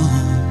become.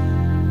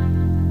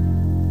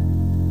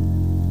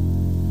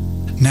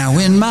 Now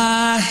in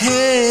my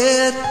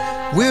head,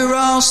 we're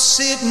all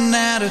sitting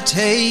at a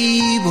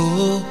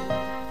table,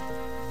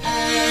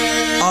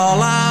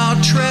 all our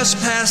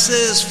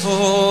trespasses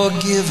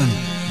forgiven,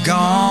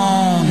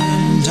 gone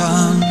and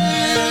done.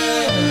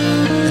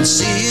 And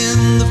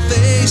seeing the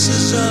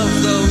faces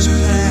of those who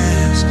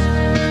passed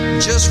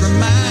just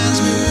reminds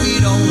me we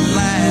don't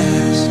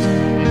last.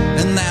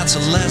 And that's a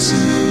lesson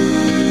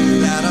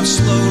that I've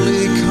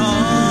slowly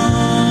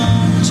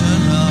come to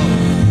know.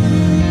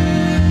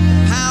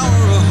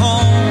 Power of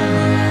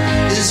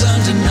home is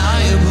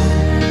undeniable,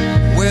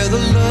 where the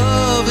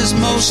love is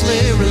mostly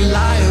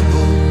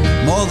reliable,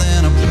 more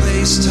than a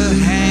place to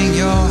hang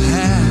your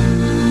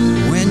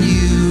hat when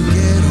you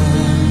get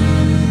old.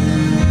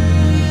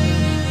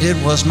 It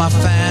was my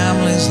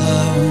family's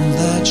love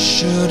that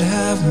should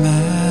have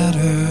mattered.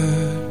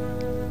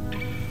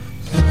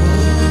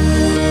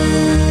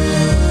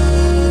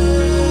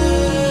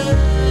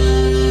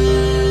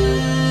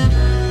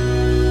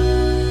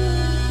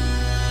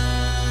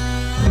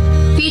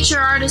 Feature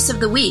Artist of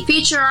the Week.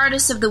 Feature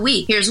Artist of the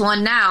Week. Here's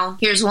one now.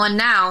 Here's one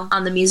now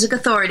on the Music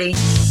Authority.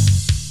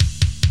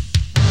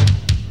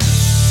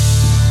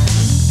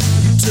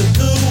 Took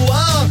a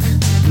walk,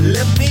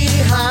 left me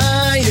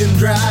high and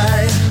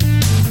dry.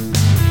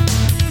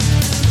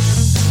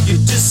 You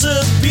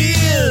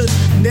disappeared,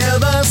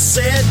 never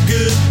said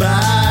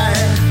goodbye.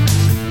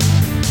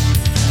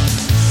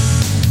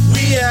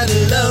 We had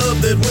a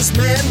love that was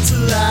meant to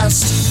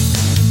last.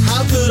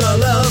 How could our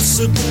love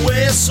slip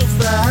away so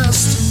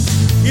fast?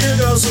 Here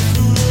goes a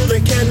fool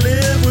that can't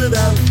live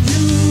without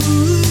you.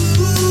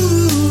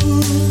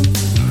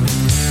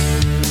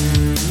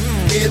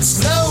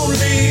 It's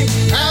lonely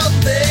out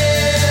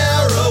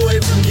there away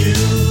from you.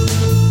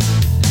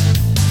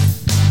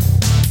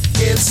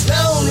 It's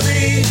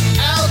lonely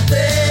out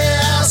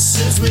there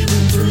since we've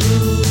been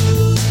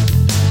through.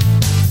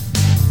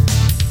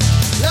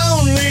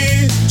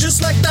 Lonely,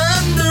 just like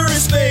thunder in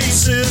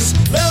spaces.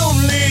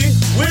 Lonely,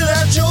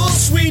 without your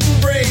sweet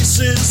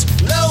embraces.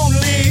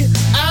 Lonely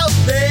out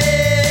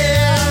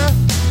there.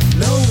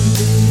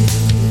 Lonely.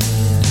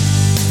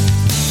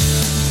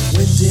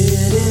 When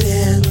did it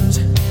end?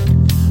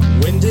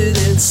 When did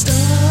it start?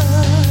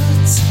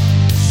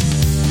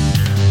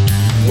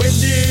 When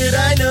did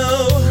I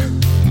know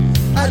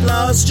I'd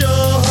lost your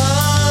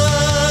heart?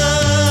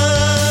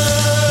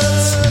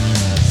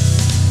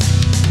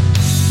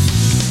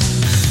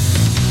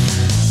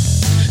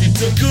 You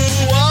took a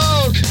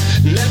walk,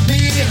 left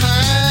me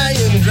high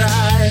and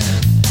dry.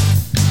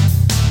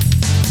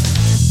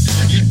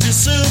 You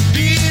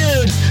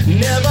disappeared,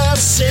 never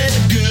said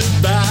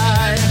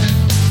goodbye.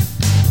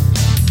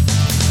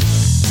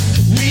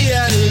 We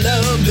had a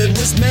love that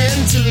was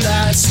meant to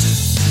last.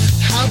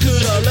 How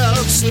could our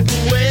love slip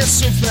away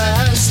so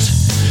fast?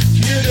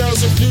 Here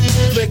goes a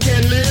fool that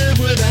can't live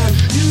without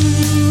you.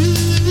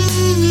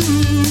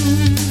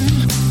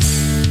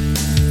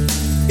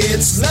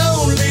 It's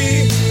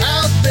lonely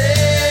out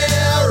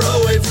there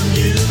away from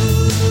you.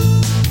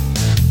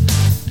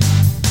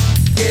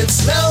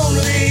 It's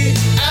lonely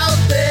out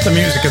there. The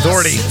Music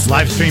Authority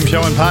live stream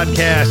show and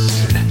podcast.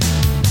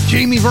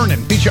 Jamie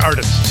Vernon, feature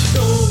artist.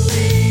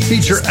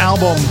 Feature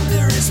album,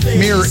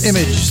 Mirror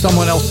Image,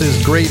 Someone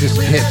Else's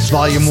Greatest Hits,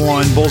 Volume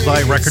 1,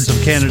 Bullseye Records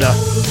of Canada,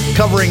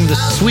 covering the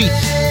sweet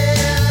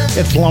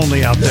It's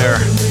Lonely Out There.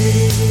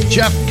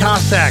 Jeff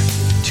Cossack,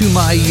 To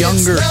My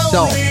Younger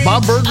Self.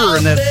 Bob Berger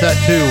in that set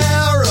too.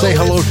 Say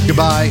Hello to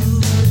Goodbye.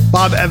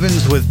 Bob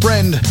Evans with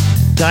Friend.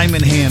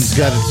 Diamond Hands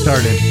got it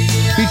started.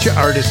 Feature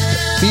artist,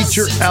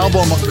 feature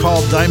album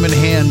called Diamond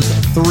Hands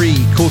 3,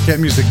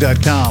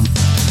 coolcatmusic.com.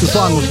 The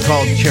song was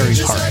called Cherry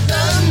Park.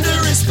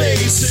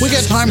 We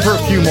got time for a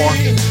few more.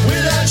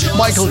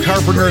 Michael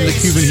Carpenter and the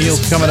Cuban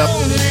Heels coming up.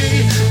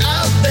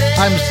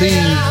 I'm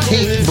seeing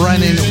Kate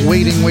Brennan,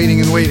 Waiting, Waiting,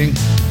 and Waiting.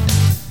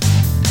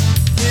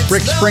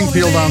 Rick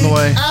Springfield on the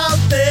way.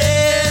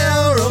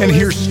 And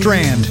here's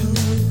Strand.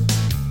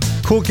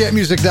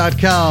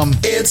 CoolCatMusic.com.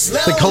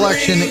 The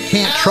collection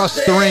Can't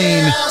Trust the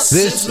Rain.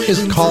 This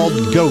is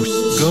called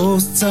Ghosts.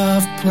 Ghosts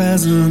of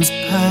presents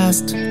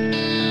past,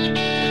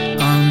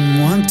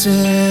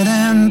 unwanted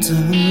and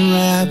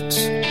unwrapped,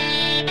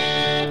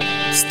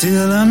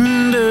 still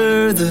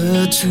under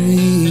the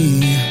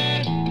tree.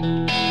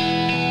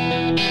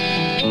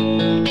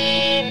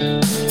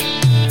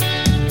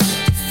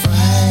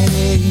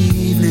 Friday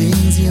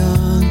evenings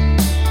young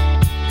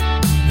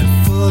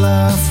and full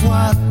of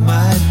what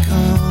might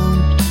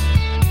come.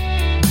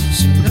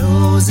 She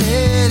knows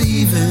it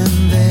even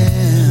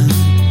then.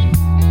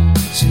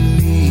 She'll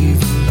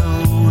leave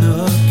alone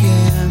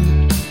again.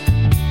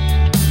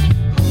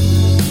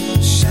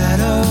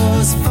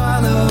 Shadows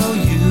follow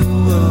you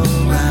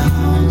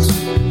around.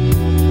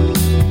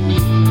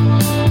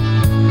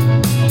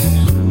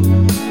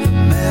 The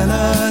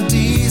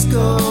melodies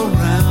go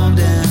round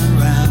and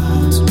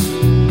round.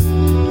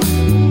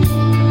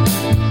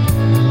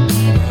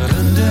 But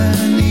under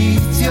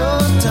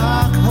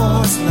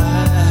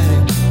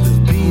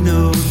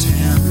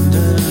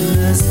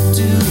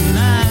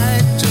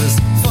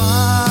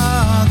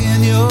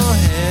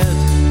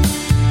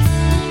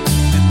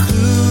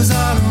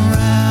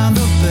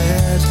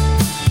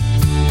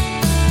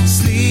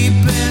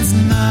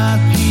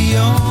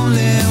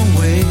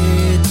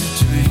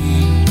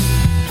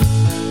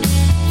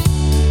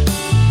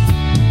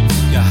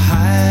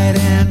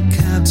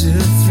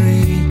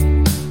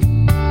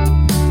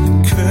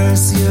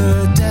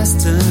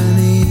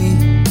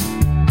destiny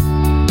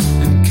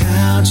and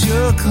count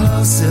your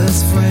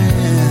closest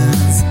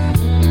friends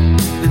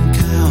and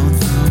count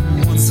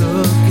them once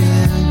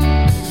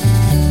again.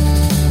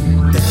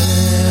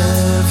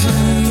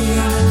 Every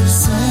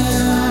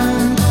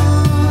simple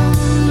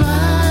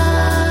line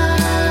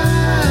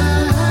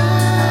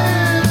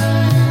takes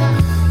a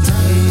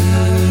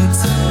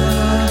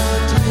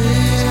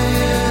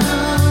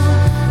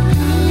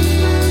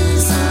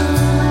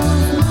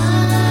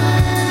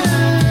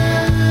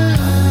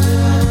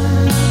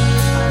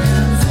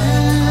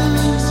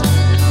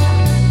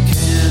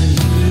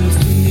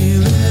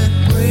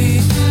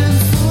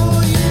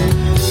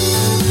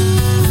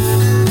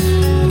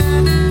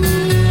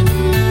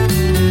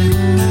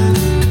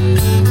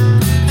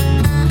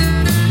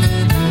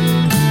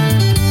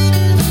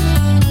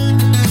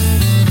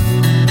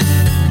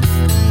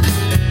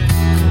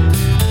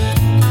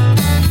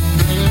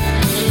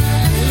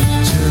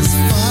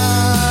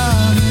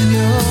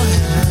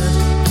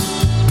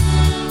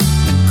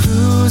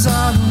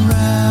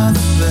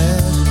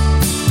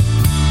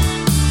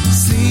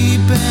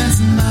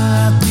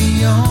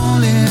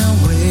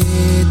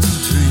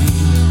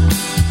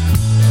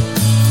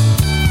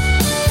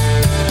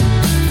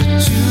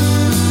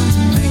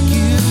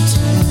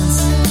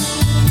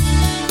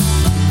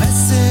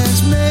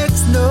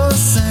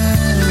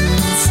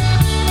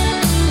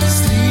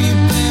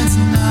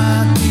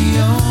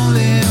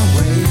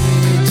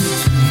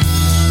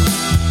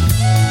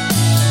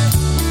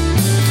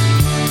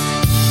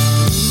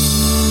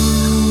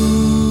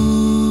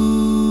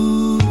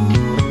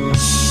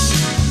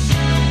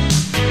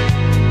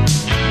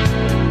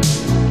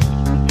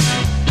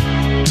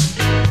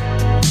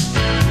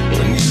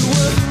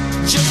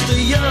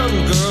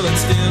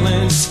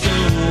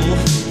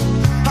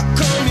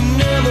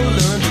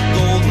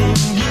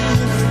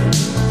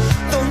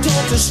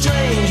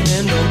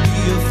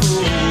piece of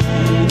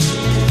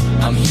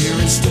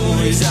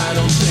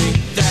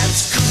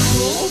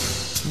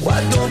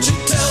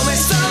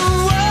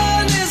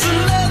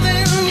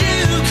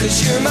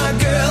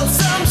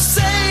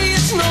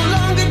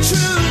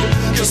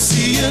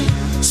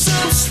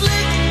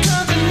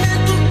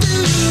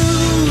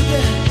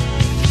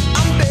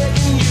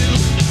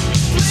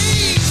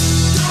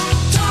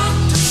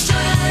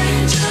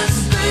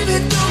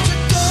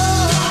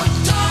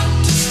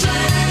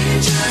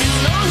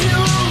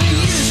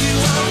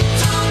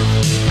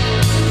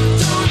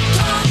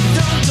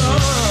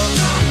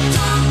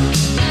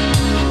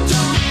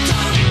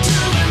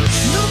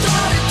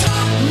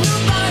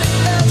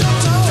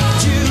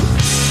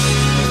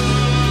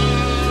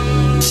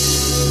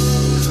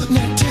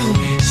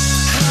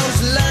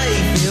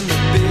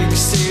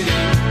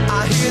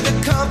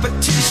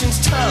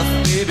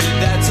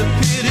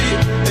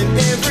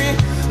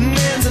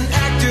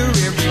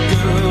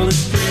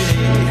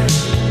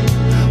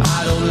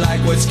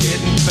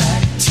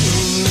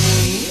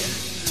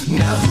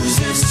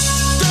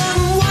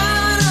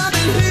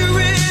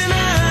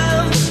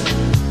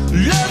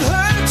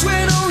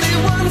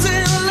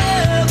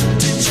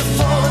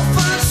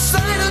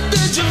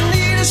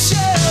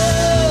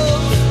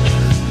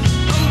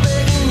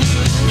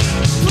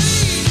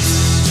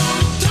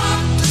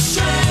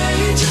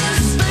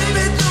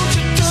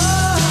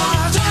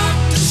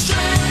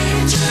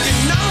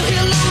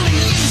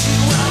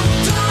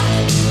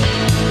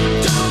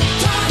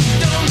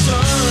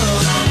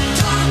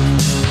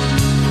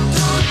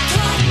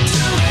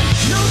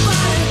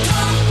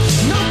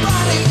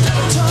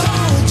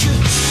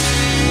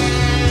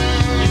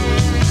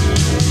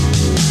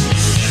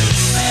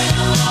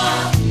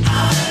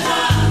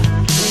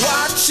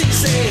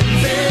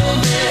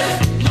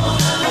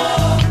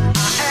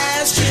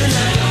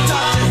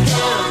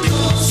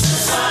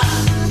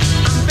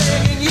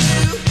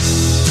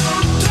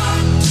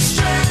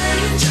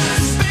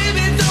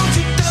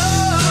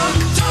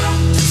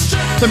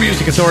The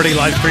Music Authority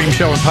live stream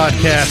show and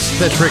podcast.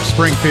 That's Rick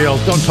Springfield.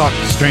 Don't talk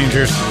to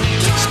strangers.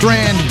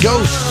 Strand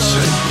Ghosts.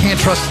 Can't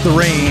Trust the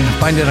Rain.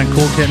 Find it on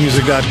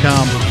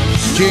coolcatmusic.com.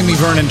 Jamie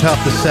Vernon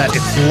topped the set.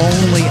 It's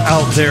Lonely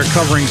Out There,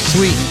 covering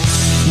Sweet.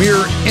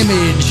 Mirror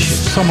Image.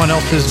 Someone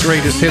Else's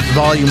Greatest Hits,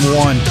 Volume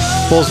 1.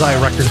 Bullseye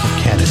Records of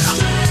Canada.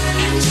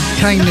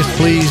 Kindness,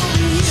 please.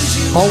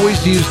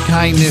 Always use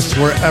kindness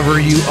wherever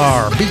you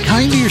are. Be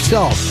kind to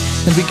yourself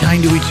and be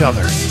kind to each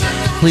other.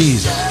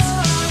 Please.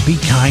 Be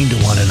kind to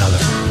one another.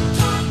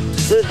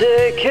 The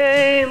day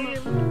came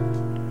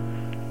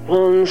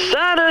one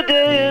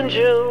Saturday in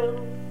June.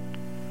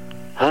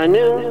 I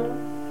knew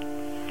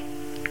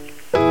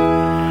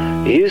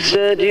you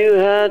said you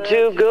had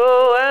to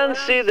go and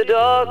see the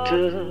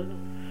doctor,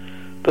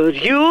 but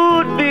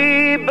you'd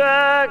be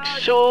back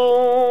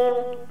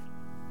soon.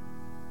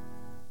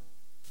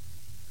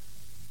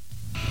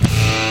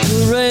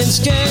 The rains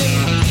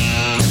came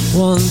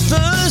one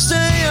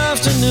Thursday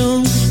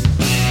afternoon.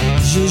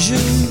 Juju,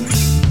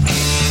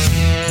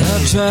 I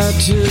tried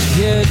to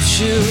get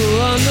you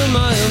under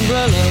my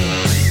umbrella,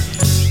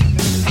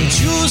 but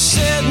you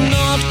said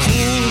not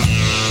cool.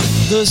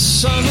 The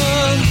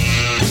summer,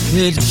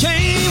 it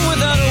came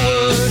without a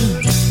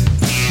word.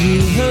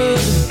 you heard.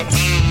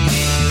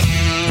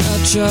 I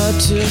tried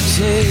to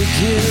take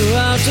you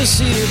out to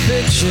see a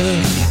picture,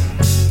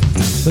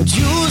 but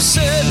you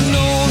said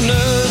no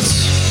nerds.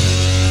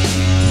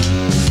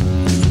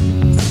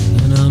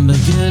 And I'm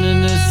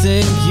beginning to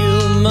think you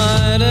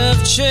might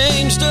have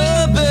changed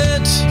a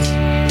bit,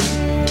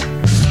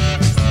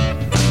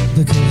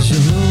 because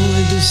you'll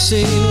only be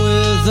seen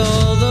with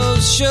all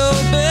those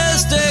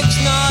showbiz dicks,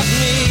 not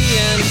me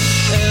and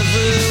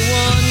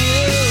everyone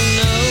you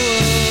know.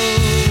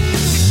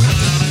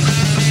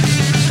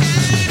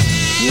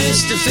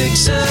 Mr.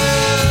 Fixer,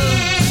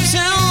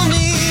 tell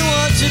me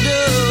what to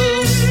do.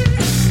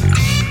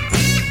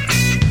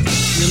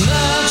 Your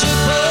magic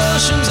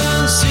potions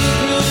and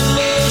secret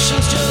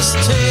lotions just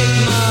take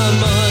my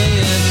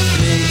money and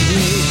make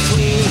me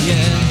clean,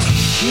 yeah.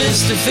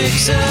 Mr.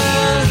 Fixer,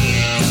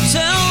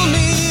 tell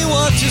me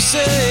what to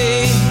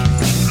say.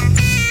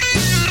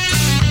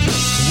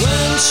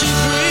 When she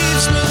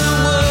breathes me the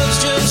words,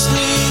 just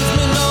leave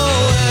me know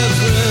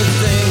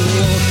everything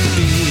will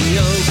be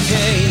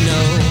okay,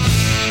 no.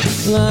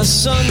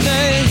 Last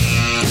Sunday,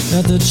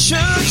 at the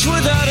church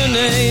without a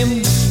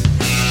name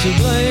to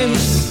blame,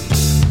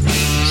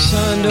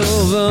 signed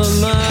over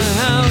my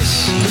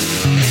house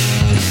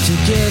to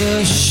get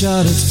a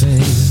shot at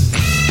fame.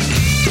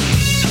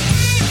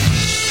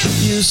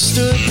 You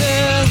stood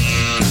there,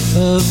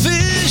 a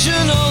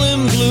vision all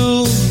in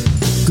blue,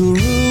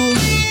 guru,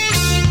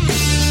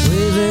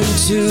 waving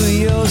to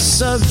your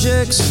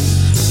subjects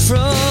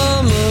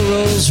from a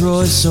Rolls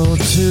Royce or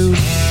two.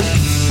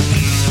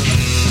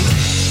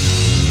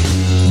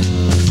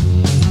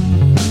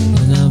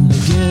 And I'm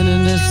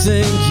beginning to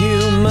think you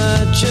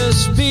might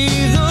just be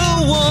the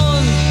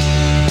one.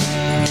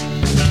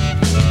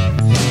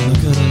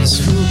 Look at us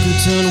who could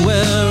turn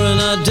wearing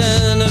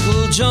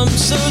identical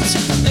jumpsuits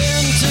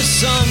into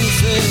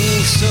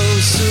something so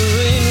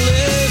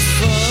serenely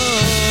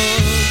fun.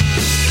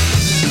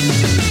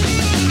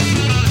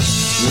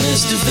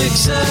 Mr.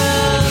 Fixer,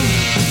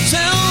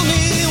 tell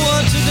me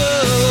what to do.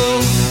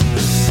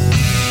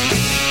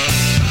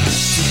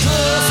 To go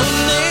from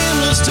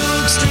nameless to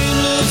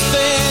extremely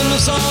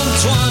famous on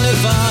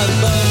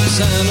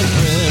 $25 and a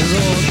prayer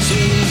or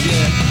two,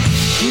 yeah.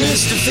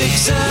 Mr.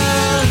 Fixer,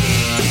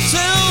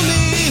 tell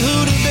me who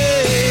to be.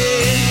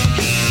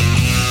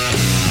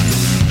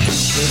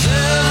 If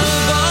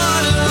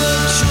everybody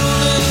would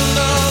truly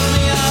love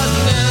me, I'd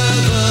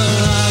never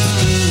have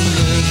to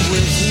live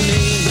with me,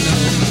 no.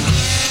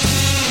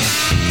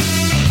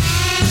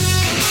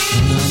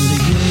 And I'm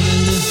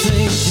beginning to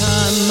think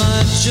I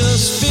might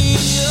just be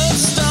a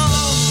star,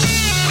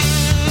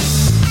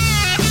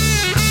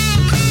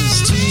 because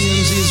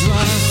TMZ's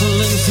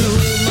rifling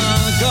through my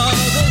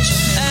garbage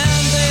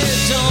and they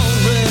don't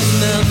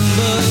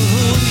remember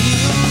who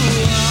you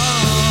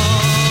are.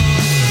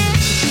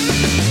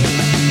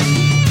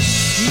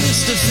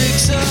 Mr.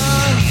 Fixer,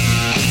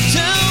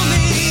 tell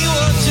me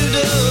what to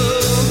do.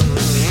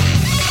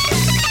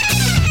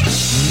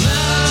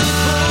 Magic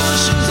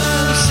potions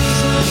and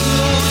seasonal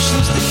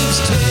lotions, thieves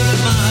take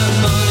my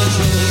money,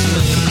 trolls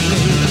make me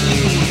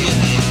bleed.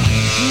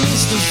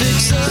 Mr.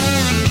 Fixer,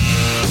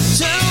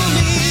 tell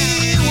me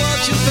what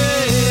you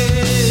pay.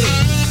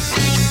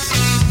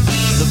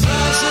 The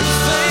price of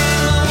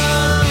fame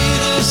won't be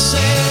the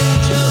same,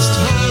 just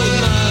hold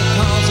my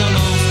cards, I'm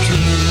off to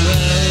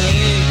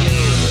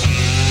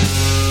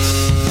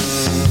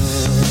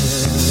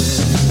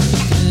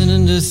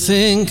to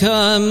think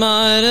I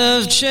might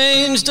have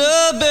changed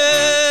a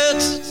bit.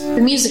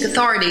 The Music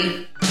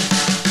Authority.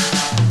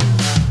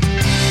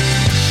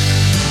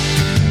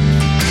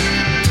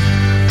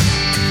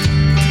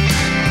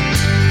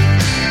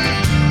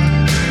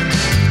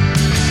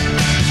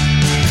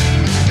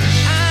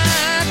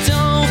 I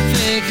don't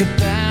think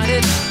about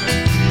it,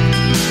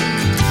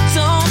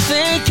 don't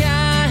think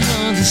I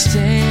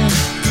understand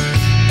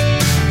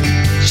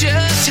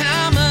just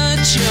how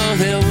much you're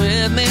there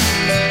with me,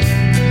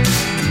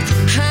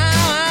 how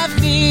I've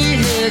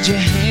needed your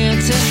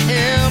hand to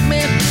help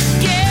me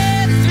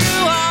get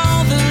through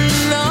all the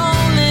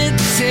lonely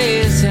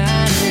days I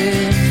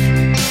live.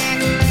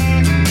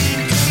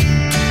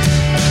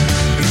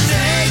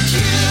 Thank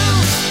you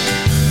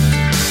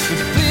for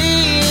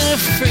being a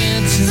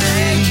friend to me.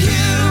 Thank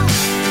you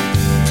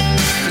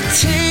for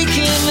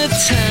taking the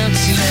time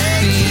to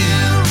be.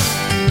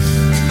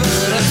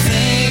 But I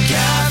think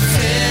I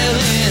fell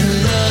in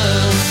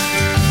love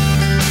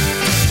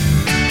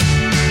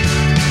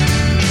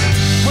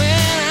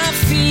when I'm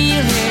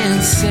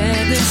feeling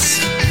sadness.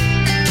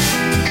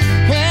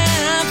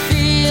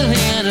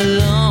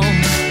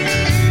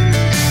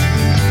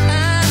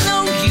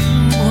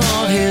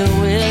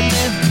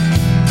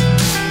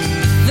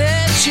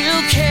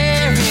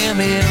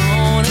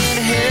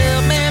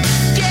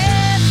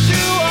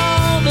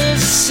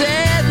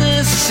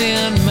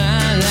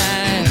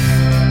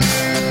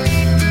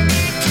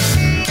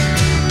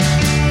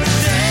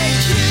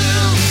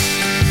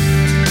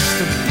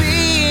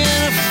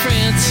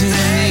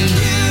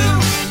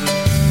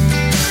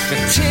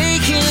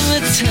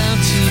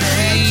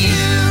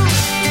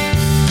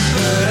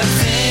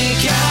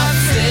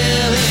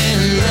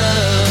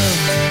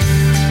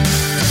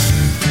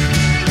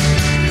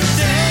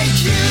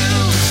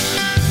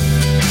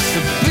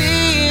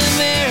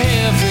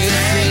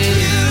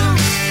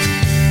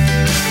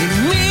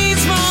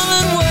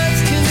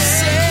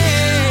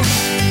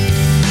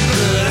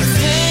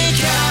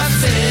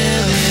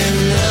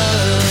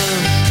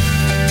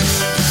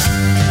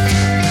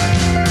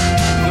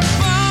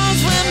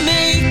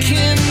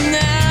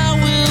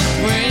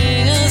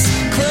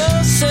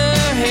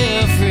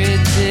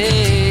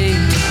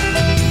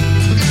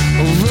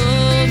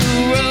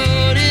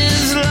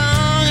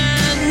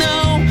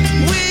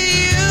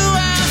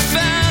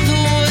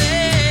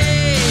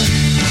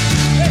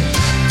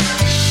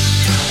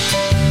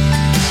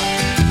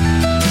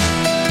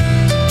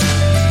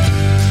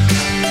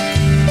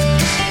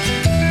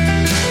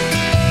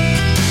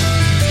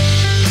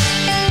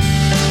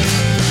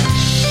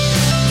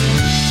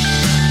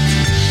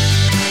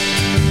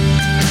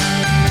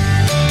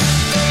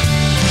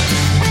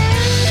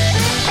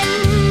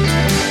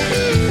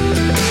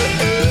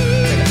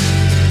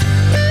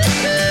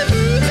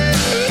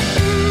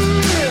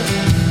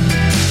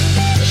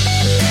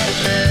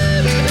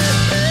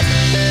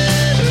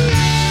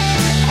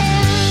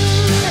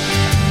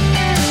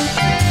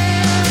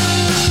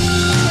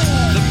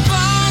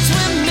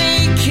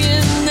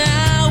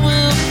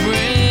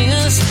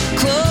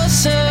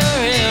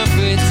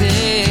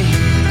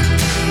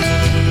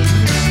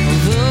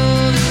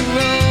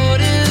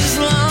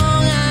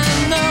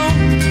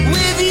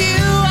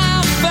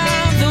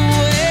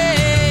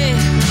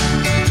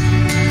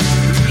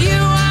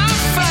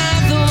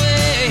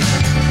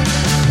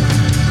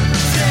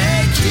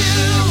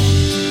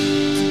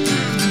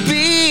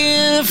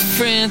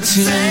 friend to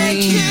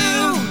me.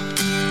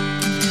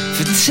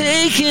 For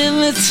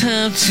taking the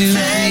time to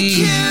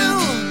be.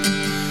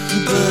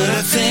 But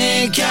I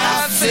think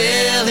I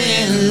fell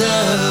in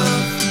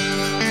love